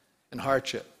 difficulty, and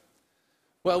hardship?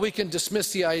 Well, we can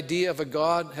dismiss the idea of a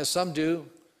God, as some do,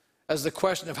 as the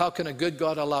question of how can a good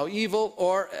God allow evil,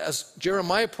 or as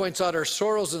Jeremiah points out, our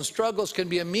sorrows and struggles can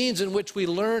be a means in which we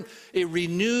learn a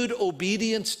renewed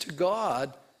obedience to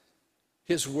God,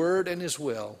 His word and His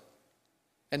will,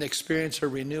 and experience a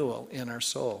renewal in our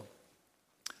soul.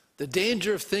 The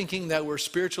danger of thinking that we're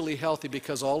spiritually healthy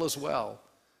because all is well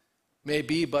may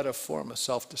be but a form of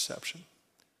self-deception.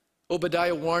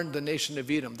 Obadiah warned the nation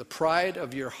of Edom, the pride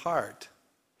of your heart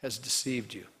has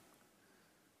deceived you.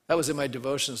 That was in my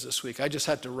devotions this week. I just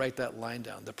had to write that line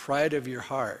down. The pride of your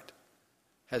heart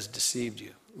has deceived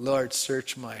you. Lord,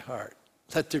 search my heart.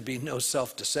 Let there be no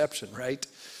self-deception, right?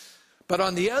 But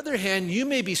on the other hand, you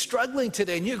may be struggling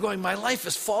today and you're going, my life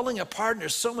is falling apart and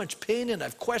there's so much pain and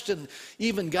I've questioned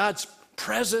even God's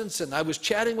presence. And I was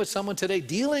chatting with someone today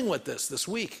dealing with this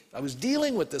week. I was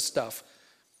dealing with this stuff,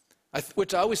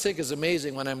 which I always think is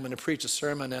amazing when I'm going to preach a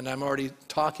sermon and I'm already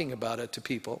talking about it to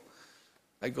people.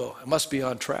 I go, I must be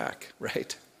on track,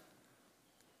 right?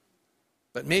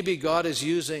 But maybe God is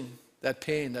using that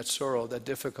pain, that sorrow, that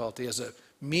difficulty as a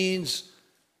means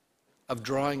of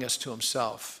drawing us to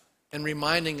Himself and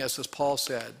reminding us, as Paul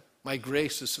said, my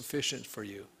grace is sufficient for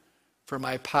you, for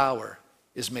my power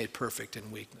is made perfect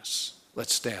in weakness.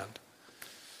 Let's stand.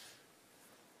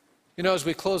 You know, as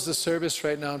we close this service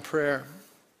right now in prayer,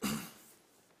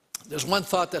 there's one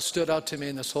thought that stood out to me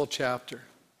in this whole chapter.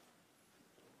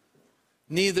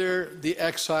 Neither the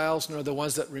exiles nor the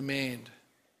ones that remained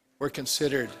were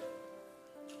considered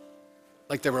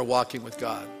like they were walking with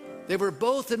God. They were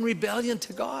both in rebellion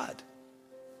to God.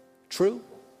 True?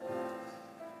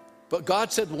 But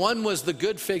God said one was the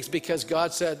good figs because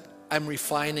God said, I'm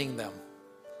refining them.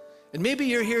 And maybe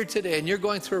you're here today and you're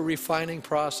going through a refining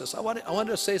process. I want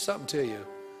to say something to you.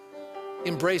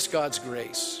 Embrace God's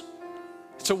grace.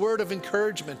 It's a word of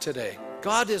encouragement today.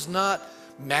 God is not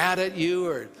mad at you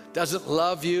or doesn't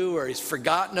love you or He's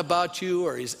forgotten about you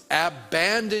or He's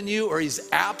abandoned you or He's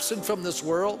absent from this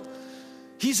world.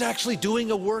 He's actually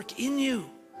doing a work in you.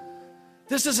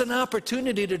 This is an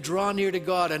opportunity to draw near to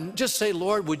God and just say,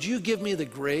 Lord, would you give me the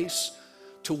grace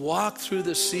to walk through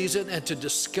this season and to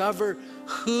discover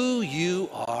who you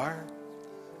are?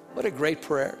 What a great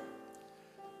prayer.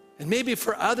 And maybe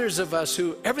for others of us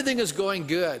who everything is going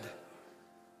good,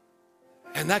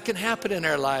 and that can happen in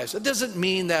our lives. It doesn't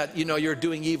mean that, you're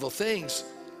doing evil things.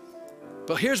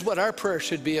 But here's what our prayer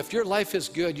should be. If your life is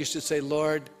good, you should say,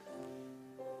 Lord,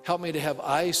 help me to have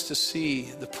eyes to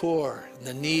see the poor and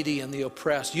the needy and the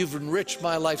oppressed. You've enriched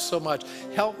my life so much.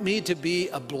 Help me to be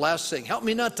a blessing. Help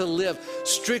me not to live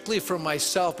strictly for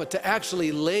myself, but to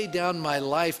actually lay down my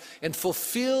life and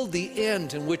fulfill the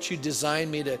end in which you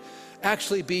designed me to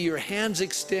actually be your hands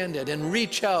extended and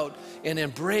reach out and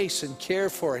embrace and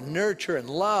care for and nurture and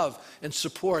love and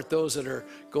support those that are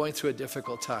going through a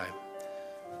difficult time.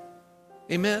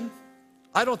 Amen?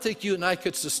 I don't think you and I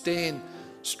could sustain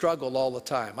struggle all the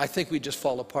time. I think we just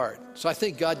fall apart. So I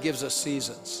think God gives us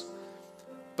seasons.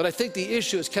 But I think the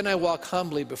issue is, can I walk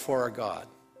humbly before our God?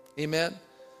 Amen?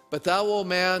 But thou, O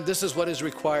man, this is what is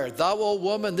required. Thou, O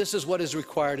woman, this is what is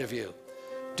required of you.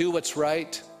 Do what's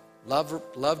right.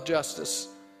 Love justice,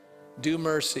 do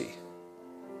mercy,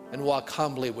 and walk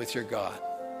humbly with your God.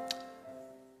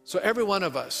 So every one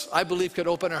of us, I believe, could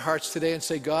open our hearts today and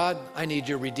say, God, I need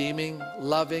your redeeming,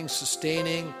 loving,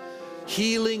 sustaining,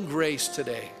 healing grace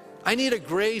today. I need a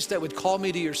grace that would call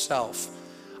me to yourself.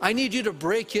 I need you to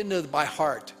break into my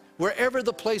heart. Wherever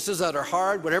the places that are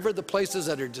hard, wherever the places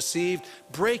that are deceived,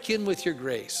 break in with your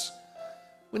grace.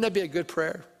 Wouldn't that be a good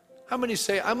prayer? How many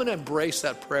say, I'm going to embrace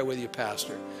that prayer with you,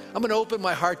 Pastor? I'm going to open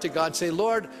my heart to God and say,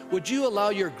 Lord, would you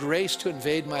allow your grace to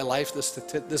invade my life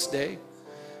this day?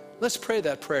 Let's pray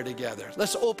that prayer together.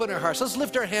 Let's open our hearts. Let's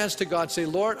lift our hands to God and say,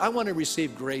 Lord, I want to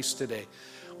receive grace today.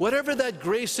 Whatever that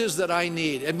grace is that I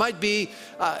need. It might be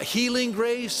healing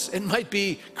grace. It might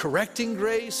be correcting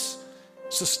grace,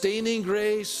 sustaining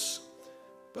grace.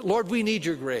 But Lord, we need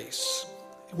your grace.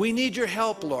 We need your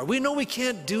help, Lord. We know we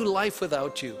can't do life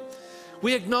without you.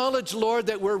 We acknowledge, Lord,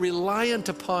 that we're reliant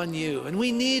upon you. And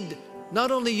we need not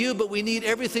only you, but we need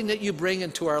everything that you bring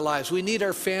into our lives. We need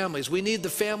our families. We need the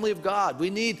family of God. We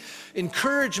need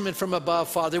encouragement from above,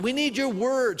 Father. We need your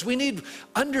words. We need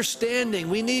understanding.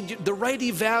 We need the right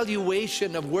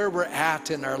evaluation of where we're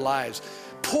at in our lives.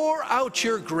 Pour out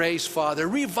your grace, Father.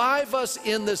 Revive us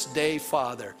in this day,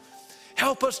 Father.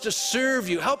 Help us to serve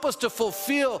you. Help us to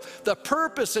fulfill the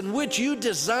purpose in which you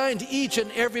designed each and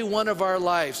every one of our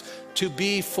lives to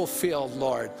be fulfilled,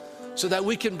 Lord, so that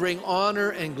we can bring honor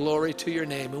and glory to your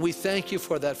name. And we thank you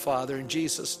for that, Father, in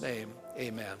Jesus' name.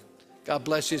 Amen. God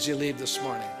bless you as you leave this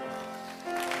morning.